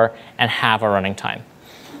another core, and have a running time.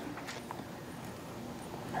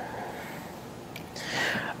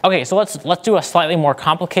 Okay, so let's do a slightly more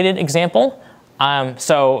complicated example.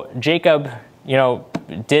 So Jacob,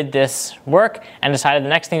 did this work and decided the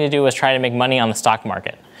next thing to do was try to make money on the stock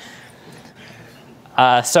market.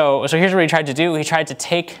 So here's what he tried to do. He tried to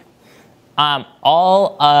take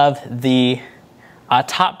all of the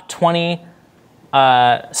top 20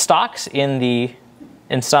 stocks in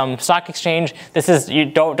some stock exchange. This is,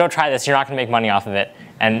 don't try this. You're not going to make money off of it.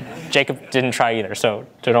 And Jacob didn't try either, so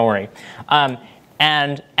don't worry.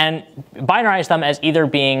 And binarize them as either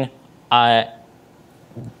being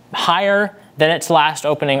higher than its last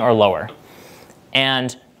opening or lower.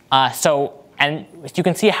 And and you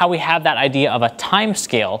can see how we have that idea of a time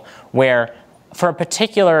scale where for a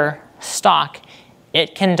particular stock,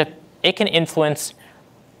 it can influence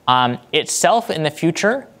itself in the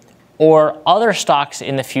future or other stocks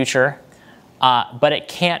in the future, but it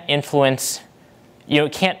can't influence,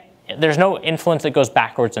 there's no influence that goes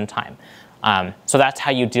backwards in time. So that's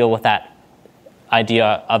how you deal with that idea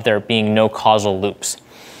of there being no causal loops.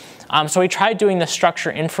 So we tried doing the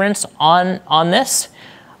structure inference on this,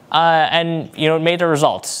 and it made the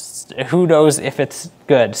results. Who knows if it's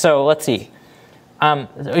good? So let's see.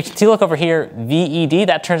 We can look over here, VED,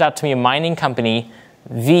 that turns out to be a mining company.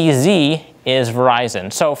 VZ is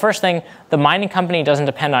Verizon. So first thing, the mining company doesn't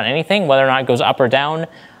depend on anything, whether or not it goes up or down.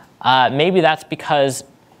 Maybe that's because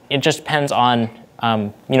it just depends on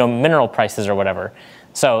mineral prices or whatever.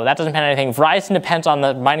 So that doesn't depend on anything. Verizon depends on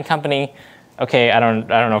the mining company. Okay, I don't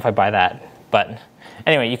know if I buy that, but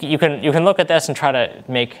anyway, you can look at this and try to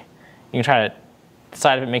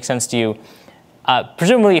decide if it makes sense to you.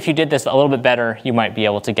 Presumably, if you did this a little bit better, you might be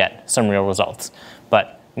able to get some real results.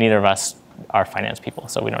 But neither of us are finance people,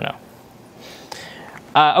 so we don't know.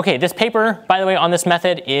 Okay, this paper, by the way, on this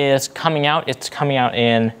method is coming out. It's coming out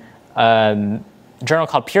in a journal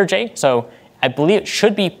called PureJ. So I believe it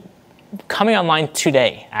should be coming online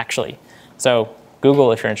today, actually. So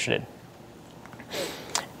Google if you're interested.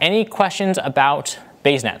 Any questions about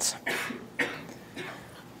Bayes nets?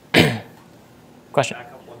 Question?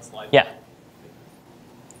 Back up one slide. Yeah.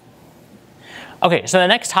 OK, so the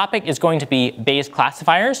next topic is going to be Bayes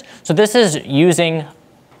classifiers. So this is using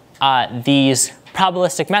these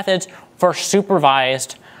probabilistic methods for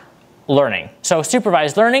supervised learning. So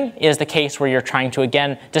supervised learning is the case where you're trying to,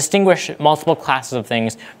 again, distinguish multiple classes of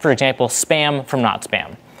things, for example, spam from not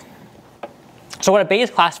spam. So what a Bayes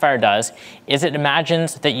classifier does is it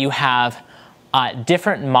imagines that you have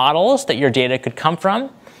different models that your data could come from,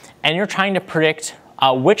 and you're trying to predict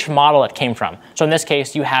which model it came from. So in this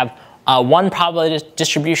case, you have one probability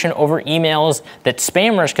distribution over emails that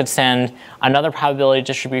spammers could send, another probability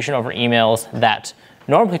distribution over emails that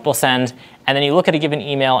normal people send, and then you look at a given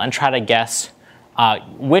email and try to guess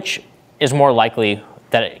which is more likely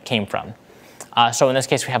that it came from. So in this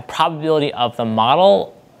case, we have probability of the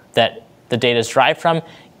model that the data is derived from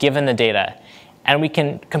given the data. And we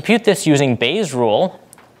can compute this using Bayes' rule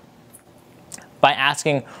by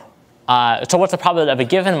asking, so what's the probability of a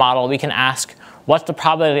given model? We can ask, what's the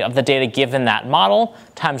probability of the data given that model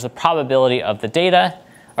times the probability of the data,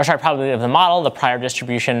 or sorry, probability of the model, the prior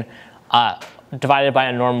distribution, divided by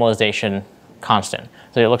a normalization constant.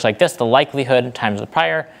 So it looks like this, the likelihood times the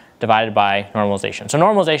prior divided by normalization. So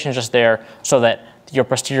normalization is just there so that your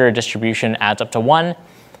posterior distribution adds up to 1.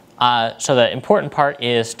 So the important part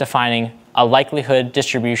is defining a likelihood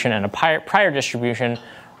distribution and a prior distribution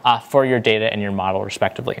for your data and your model,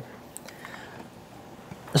 respectively.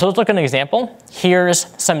 So let's look at an example. Here's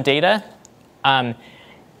some data. In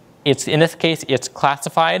this case, it's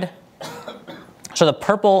classified. So the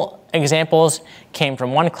purple examples came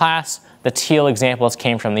from one class. The teal examples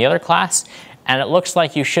came from the other class. And it looks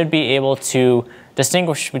like you should be able to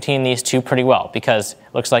distinguish between these two pretty well, because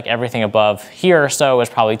it looks like everything above here or so is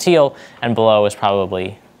probably teal, and below is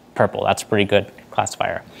probably purple. That's a pretty good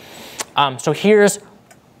classifier. So here's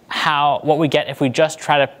what we get if we just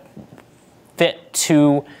try to fit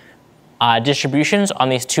two distributions on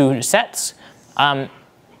these two sets. In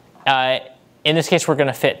this case, we're going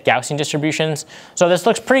to fit Gaussian distributions. So this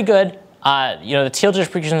looks pretty good. The teal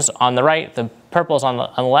distributions on the right, the purple is on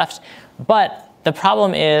the left. But the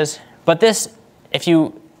problem is, if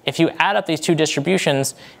you add up these two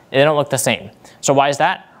distributions, they don't look the same. So why is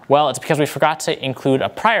that? Well, it's because we forgot to include a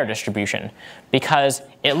prior distribution, because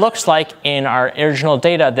it looks like in our original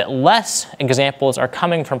data that less examples are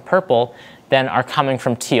coming from purple than are coming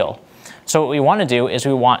from teal. So what we want to do is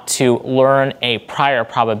we want to learn a prior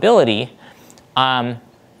probability of,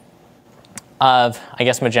 I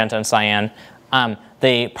guess, magenta and cyan.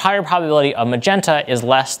 The prior probability of magenta is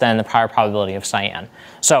less than the prior probability of cyan.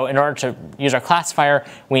 So in order to use our classifier,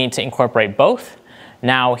 we need to incorporate both.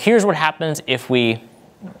 Now, here's what happens if we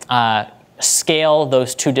scale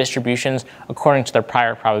those two distributions according to their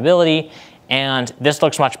prior probability. And this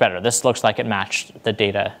looks much better. This looks like it matched the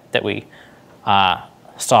data that we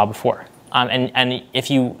saw before. And if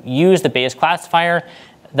you use the Bayes classifier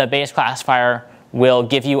will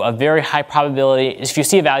give you a very high probability. If you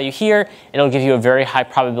see a value here, it'll give you a very high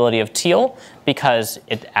probability of teal, because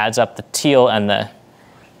it adds up the teal and the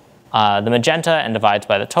magenta and divides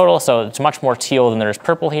by the total. So it's much more teal than there is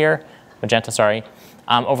purple here. Magenta, sorry.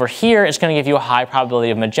 Over here, it's going to give you a high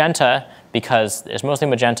probability of magenta, because it's mostly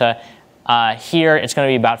magenta. Here, it's going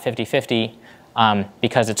to be about 50-50,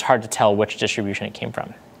 because it's hard to tell which distribution it came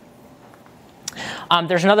from.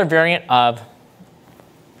 There's another variant of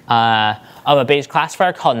a Bayes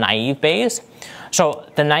classifier called naive Bayes. So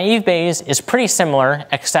the naive Bayes is pretty similar,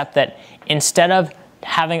 except that instead of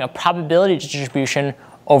having a probability distribution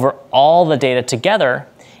over all the data together,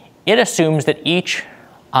 it assumes that each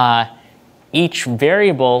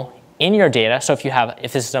variable in your data, so if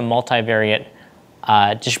this is a multivariate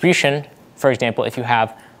distribution, for example, if you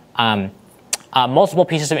have multiple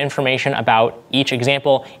pieces of information about each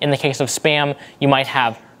example, in the case of spam, you might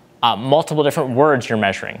have multiple different words you're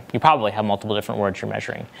measuring. You probably have multiple different words you're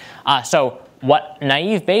measuring. So what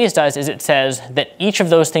naive Bayes does is it says that each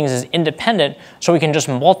of those things is independent, so we can just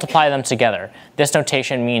multiply them together. This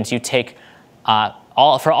notation means you take for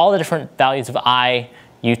all the different values of I,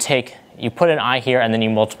 you put an I here, and then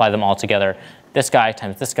you multiply them all together. This guy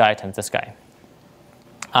times this guy times this guy.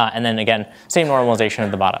 And then again, same normalization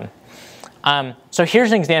at the bottom. So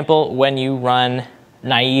here's an example when you run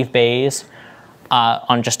naive Bayes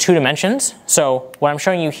on just 2 dimensions. So what I'm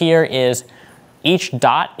showing you here is each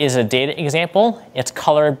dot is a data example. It's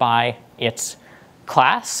colored by its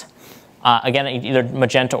class. Again, either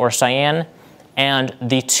magenta or cyan. And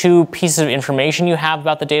the 2 pieces of information you have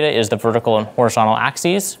about the data is the vertical and horizontal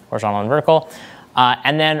axes, horizontal and vertical.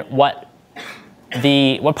 And then what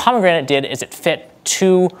what pomegranate did is it fit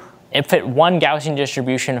one Gaussian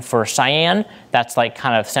distribution for cyan, that's like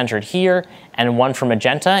kind of centered here, and one for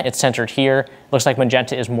magenta, it's centered here. Looks like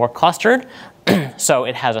magenta is more clustered, so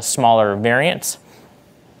it has a smaller variance.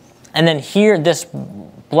 And then here, this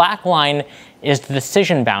black line is the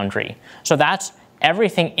decision boundary. So that's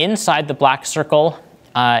everything inside the black circle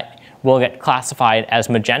will get classified as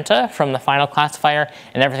magenta from the final classifier,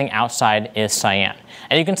 and everything outside is cyan.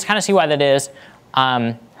 And you can kind of see why that is.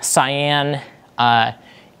 Cyan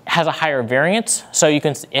has a higher variance. So you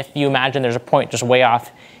can, if you imagine there's a point just way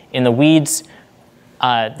off in the weeds,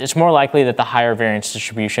 it's more likely that the higher variance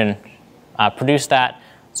distribution produced that.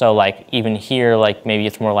 So like even here, like maybe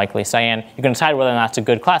it's more likely cyan. You can decide whether or not it's a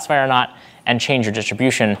good classifier or not and change your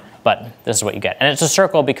distribution, but this is what you get. And it's a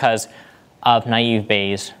circle because of naive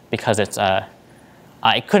Bayes, because it's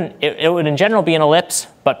it would in general be an ellipse,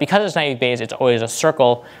 but because it's naive Bayes, it's always a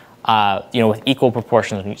circle, with equal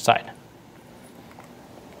proportions on each side.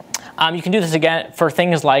 You can do this again for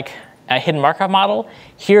things like a hidden Markov model.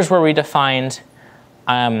 Here's where we defined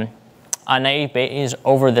a naive Bayes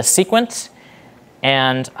over the sequence.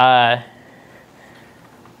 And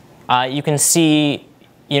you can see,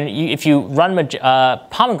 if you run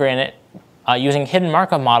pomegranate using hidden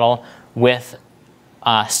Markov model with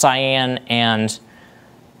cyan and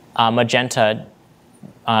magenta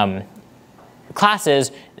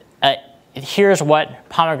classes, here's what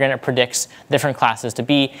pomegranate predicts different classes to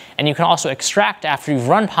be. And you can also extract after you've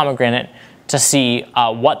run pomegranate to see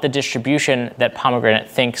what the distribution that pomegranate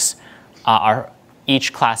thinks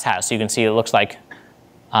each class has. So you can see it looks like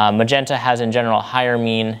magenta has in general a higher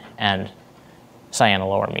mean and cyan a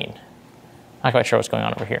lower mean. Not quite sure what's going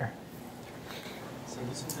on over here. So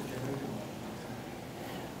this is the generated model.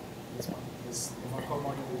 This one, the Markov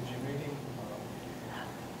model is generating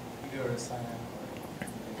either a cyan or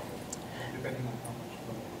depending on how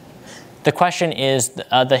much. The question is,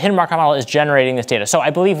 the hidden Markov model is generating this data. So I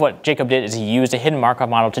believe what Jacob did is he used a hidden Markov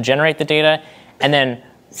model to generate the data and then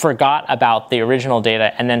forgot about the original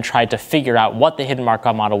data and then tried to figure out what the hidden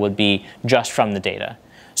Markov model would be just from the data.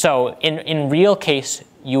 So in real case,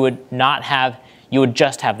 you would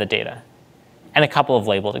just have the data and a couple of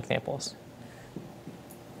labeled examples.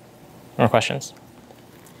 More questions?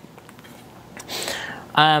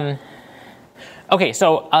 Okay,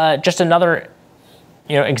 so just another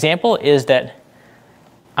example is that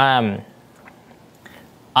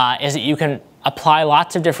you can apply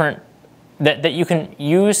lots of different that you can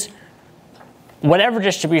use whatever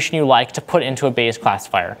distribution you like to put into a Bayes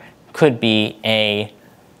classifier. Could be a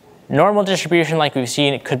normal distribution like we've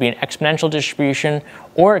seen, it could be an exponential distribution,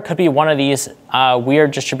 or it could be one of these weird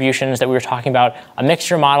distributions that we were talking about, a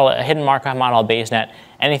mixture model, a hidden Markov model, a Bayes net,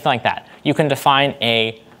 anything like that. You can define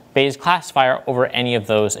a Bayes classifier over any of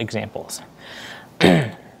those examples.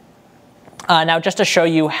 Now just to show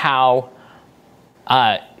you how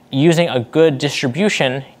using a good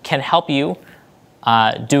distribution can help you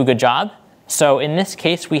do a good job. So in this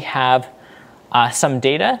case, we have some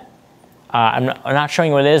data. I'm not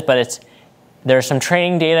showing you what it is, but there's some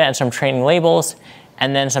training data and some training labels,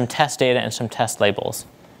 and then some test data and some test labels.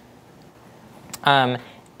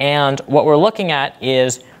 And what we're looking at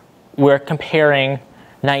is we're comparing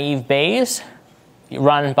naive Bayes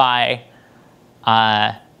run by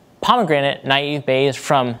pomegranate, naive Bayes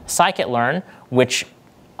from scikit-learn, which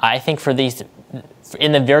I think for these,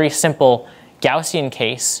 in the very simple Gaussian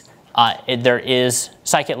case,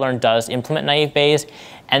 scikit-learn does implement naive Bayes.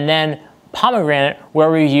 And then pomegranate, where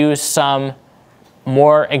we use some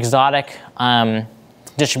more exotic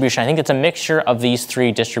distribution. I think it's a mixture of these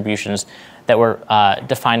three distributions that we're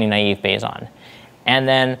defining naive Bayes on. And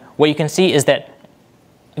then what you can see is that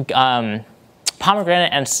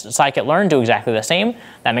pomegranate and scikit-learn do exactly the same.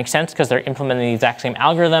 That makes sense because they're implementing the exact same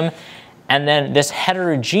algorithm. And then this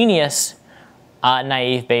heterogeneous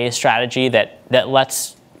naive Bayes strategy that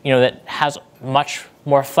has much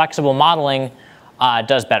more flexible modeling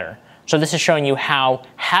does better. So this is showing you how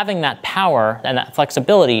having that power and that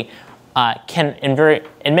flexibility can,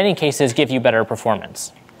 in many cases, give you better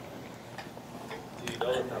performance. Do you know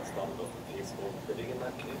if that's not the case of overfitting in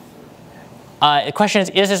that case? The question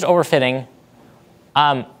is this overfitting?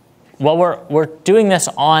 Well, we're doing this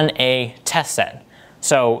on a test set.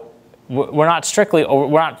 So we're not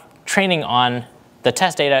training on the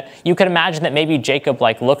test data. You can imagine that maybe Jacob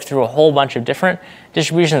looked through a whole bunch of different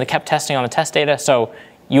distributions that kept testing on the test data. So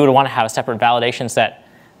you would want to have a separate validation set.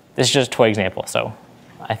 This is just a toy example. So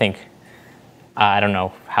I think, I don't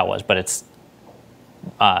know how it was, but it's,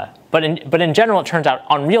 but in general, it turns out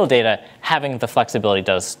on real data, having the flexibility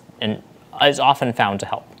is often found to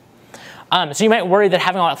help. So you might worry that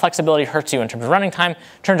having all that flexibility hurts you in terms of running time.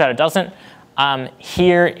 Turns out it doesn't.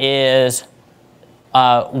 Here is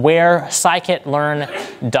where scikit-learn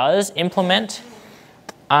does implement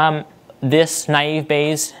this naive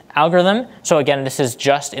Bayes algorithm. So again, this is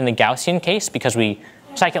just in the Gaussian case because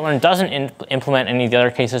scikit-learn doesn't implement any of the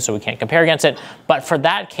other cases, so we can't compare against it. But for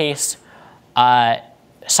that case,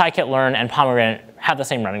 scikit-learn and pomegranate have the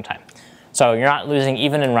same running time. So you're not losing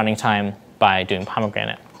even in running time by doing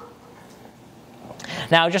pomegranate.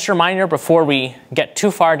 Now, just a reminder before we get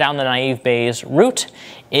too far down the naive Bayes route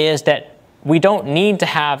is that we don't need to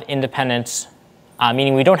have independence,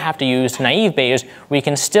 meaning we don't have to use naive Bayes. We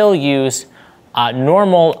can still use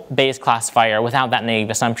normal Bayes classifier without that naive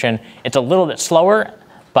assumption. It's a little bit slower,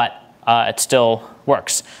 but it still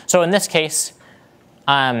works. So in this case,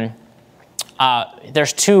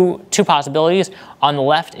 there's two possibilities. On the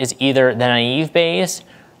left is either the naive Bayes.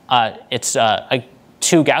 It's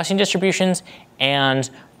two Gaussian distributions and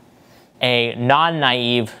a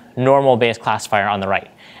non-naive normal Bayes classifier on the right.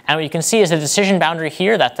 And what you can see is the decision boundary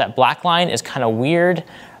here, that black line is kind of weird.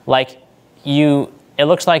 Like it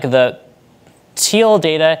looks like the teal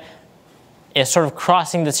data is sort of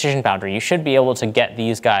crossing the decision boundary. You should be able to get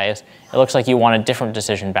these guys. It looks like you want a different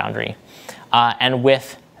decision boundary. And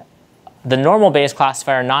with the normal Bayes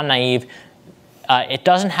classifier, non-naive, it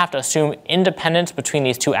doesn't have to assume independence between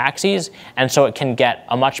these two axes, and so it can get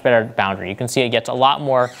a much better boundary. You can see it gets a lot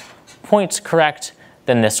more points correct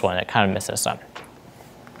than this one. It kind of misses some.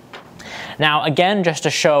 Now, again, just to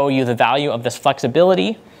show you the value of this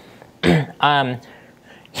flexibility,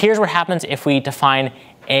 here's what happens if we define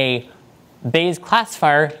a Bayes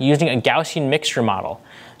classifier using a Gaussian mixture model.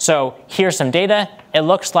 So here's some data. It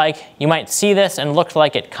looks like you might see this and look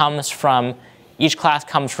like it comes from, each class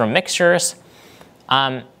comes from mixtures.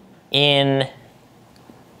 If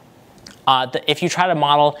you try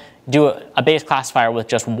to do a Bayes classifier with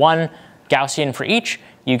just one Gaussian for each,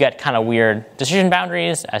 you get kind of weird decision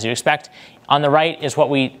boundaries, as you expect. On the right is what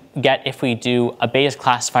we get if we do a Bayes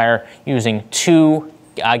classifier using two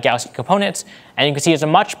Gaussian components. And you can see it's a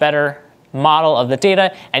much better model of the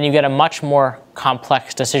data, and you get a much more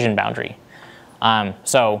complex decision boundary.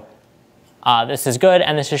 This is good,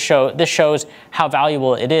 and this shows how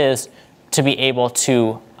valuable it is to be able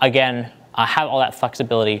to, again, have all that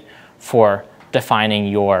flexibility for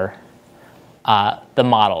defining the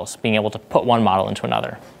models, being able to put one model into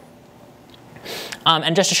another.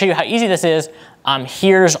 And just to show you how easy this is,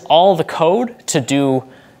 here's all the code to do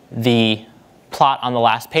the plot on the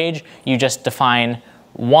last page. You just define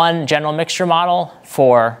one general mixture model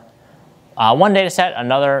for one data set,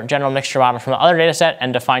 another general mixture model from the other data set,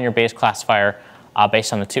 and define your Bayes classifier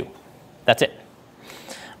based on the two. That's it.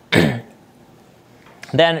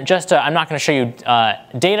 Then I'm not going to show you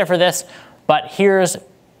data for this, but here's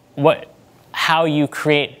how you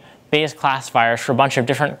create Bayes classifiers for a bunch of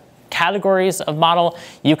different categories of model.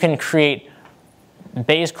 You can create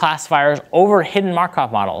Bayes classifiers over hidden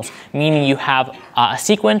Markov models, meaning you have a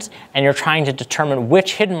sequence and you're trying to determine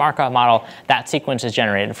which hidden Markov model that sequence is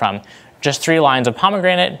generated from. Just 3 lines of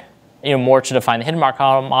pomegranate, more to define the hidden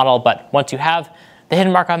Markov model, but once you have the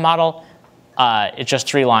hidden Markov model, it's just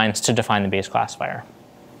 3 lines to define the Bayes classifier.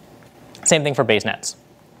 Same thing for Bayes nets.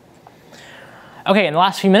 OK, in the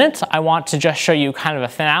last few minutes, I want to just show you kind of a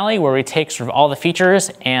finale where we take sort of all the features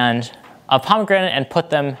of pomegranate and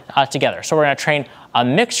put them together. So we're going to train a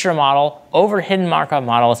mixture model over hidden Markov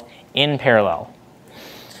models in parallel.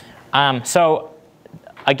 So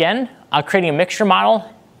again, creating a mixture model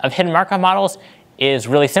of hidden Markov models is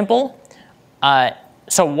really simple.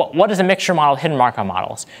 So what is a mixture model of hidden Markov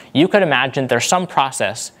models? You could imagine there's some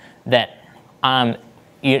process that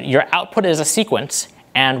your output is a sequence,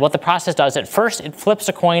 and what the process does, at first it flips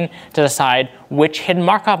a coin to decide which hidden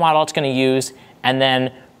Markov model it's going to use, and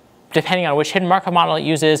then depending on which hidden Markov model it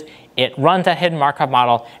uses, it runs that hidden Markov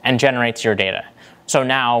model and generates your data. So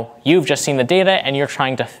now you've just seen the data, and you're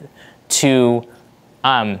trying to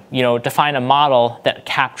define a model that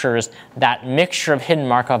captures that mixture of hidden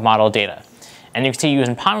Markov model data. And you can see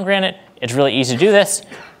using pomegranate, it's really easy to do this.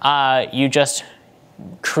 You just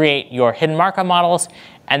create your hidden Markov models,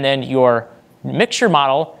 and then your mixture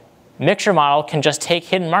model can just take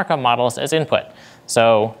hidden Markov models as input.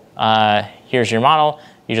 So here's your model.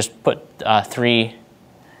 You just put 3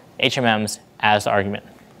 HMMs as the argument.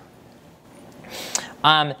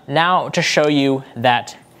 Now to show you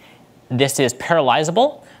that this is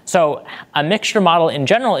parallelizable. So a mixture model in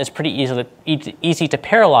general is pretty easy to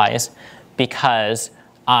parallelize because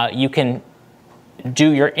you can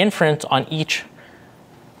do your inference on each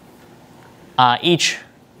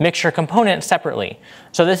mixture component separately.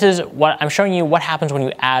 So this is what I'm showing you what happens when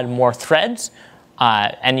you add more threads,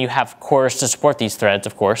 and you have cores to support these threads,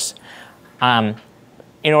 of course,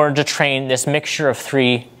 in order to train this mixture of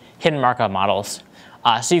 3 hidden Markov models.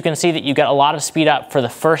 So you can see that you get a lot of speed up for the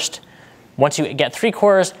first, once you get 3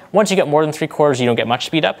 cores. Once you get more than 3 cores, you don't get much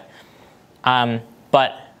speed up.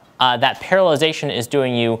 But that parallelization is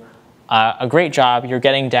doing you a great job. You're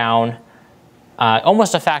getting down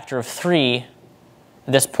almost a factor of 3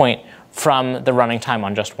 at this point from the running time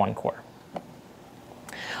on just 1 core.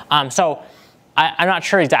 So I'm not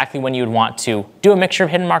sure exactly when you would want to do a mixture of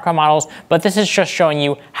hidden Markov models, but this is just showing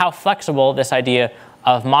you how flexible this idea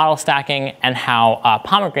of model stacking and how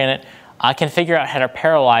pomegranate can figure out how to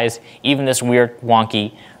parallelize even this weird,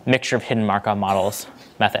 wonky mixture of hidden Markov models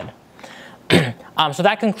method. So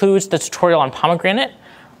that concludes the tutorial on pomegranate.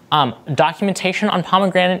 Documentation on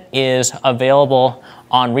pomegranate is available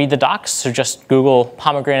on Read the Docs. So just Google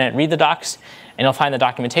pomegranate, read the docs, and you'll find the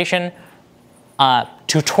documentation.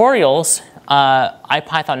 Tutorials,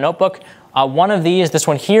 IPython notebook. One of these, this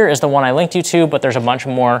one here, is the one I linked you to, but there's a bunch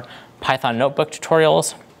more Python notebook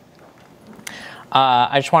tutorials.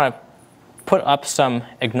 I just want to put up some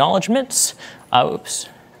acknowledgements. Oops.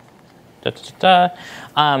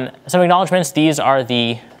 Some acknowledgements. These are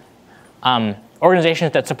the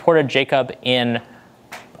organizations that supported Jacob in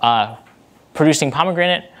producing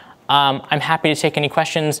pomegranate. I'm happy to take any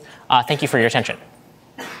questions. Thank you for your attention.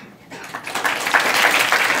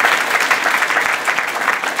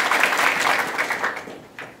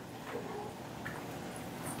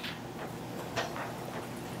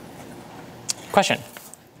 Question?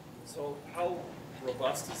 So how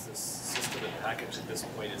robust is this system and package at this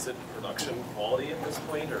point? Is it production quality at this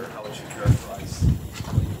point, or how would you characterize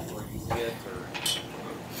how many people are using it,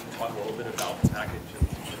 or talk a little bit about the package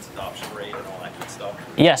and its adoption rate and all that good stuff?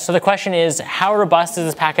 Yes, so the question is, how robust is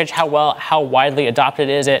this package? How widely adopted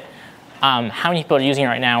is it? How many people are using it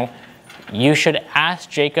right now? You should ask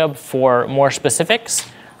Jacob for more specifics.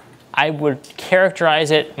 I would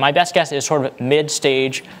characterize it, my best guess is sort of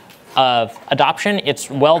mid-stage of adoption. It's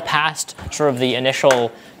well past sort of the initial,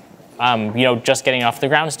 just getting off the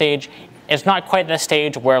ground stage. It's not quite the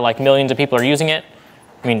stage where like millions of people are using it.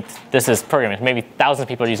 I mean, this is programming, maybe thousands of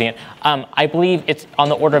people are using it. I believe it's on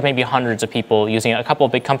the order of maybe hundreds of people using it. A couple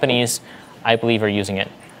of big companies, I believe, are using it.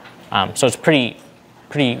 So it's pretty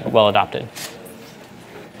well adopted.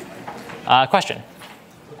 Question?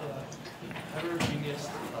 Heterogeneous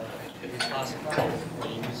classifiers that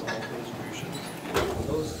you use multiple distributions, are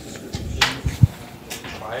those distributions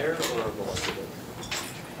prior or molecular?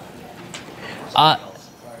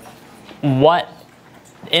 What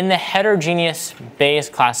in the heterogeneous Bayes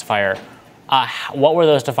classifier, what were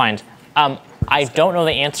those defined? I don't know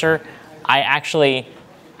the answer. I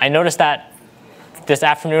noticed that this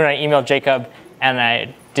afternoon. I emailed Jacob and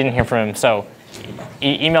I didn't hear from him. So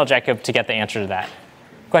email Jacob to get the answer to that.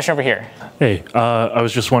 Question over here. Hey, I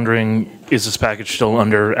was just wondering, is this package still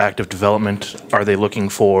under active development? Are they looking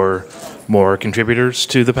for more contributors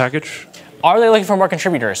to the package? Are they looking for more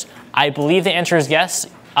contributors? I believe the answer is yes.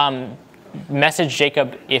 Message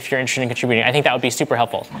Jacob if you're interested in contributing. I think that would be super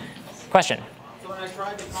helpful. Question? So when I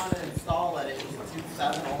tried to kind of install it, it was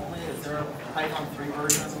 2.7 only. Is there a Python 3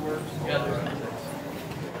 version that works? Yeah,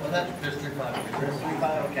 there's 3.5. There's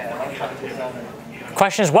 3.5? Okay, I'll try 2.7.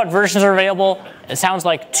 Question is, what versions are available? It sounds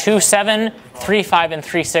like 2.7, 3.5, and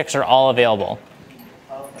 3.6 are all available.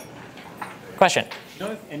 Question? Do you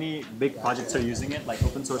know if any big projects are using it, like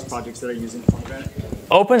open source projects that are using pomegranate?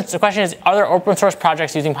 The question is, are there open source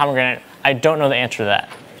projects using pomegranate? I don't know the answer to that.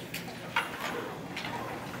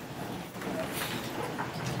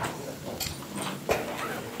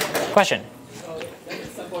 Question?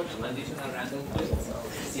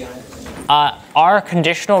 Are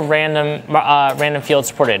conditional random fields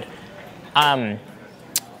supported?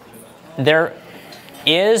 There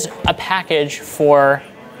is a package for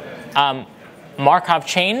Markov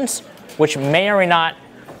chains, which may or may not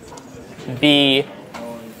be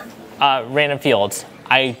random fields.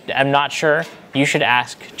 I am not sure. You should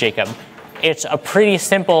ask Jacob. It's a pretty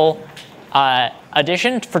simple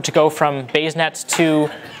addition to go from Bayes nets to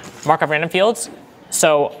Markov random fields.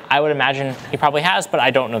 So I would imagine he probably has, but I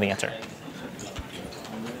don't know the answer.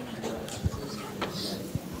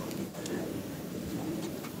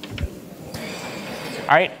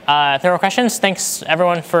 All right, if there are questions, thanks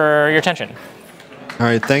everyone for your attention. All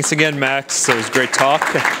right, thanks again, Max. That was a great talk.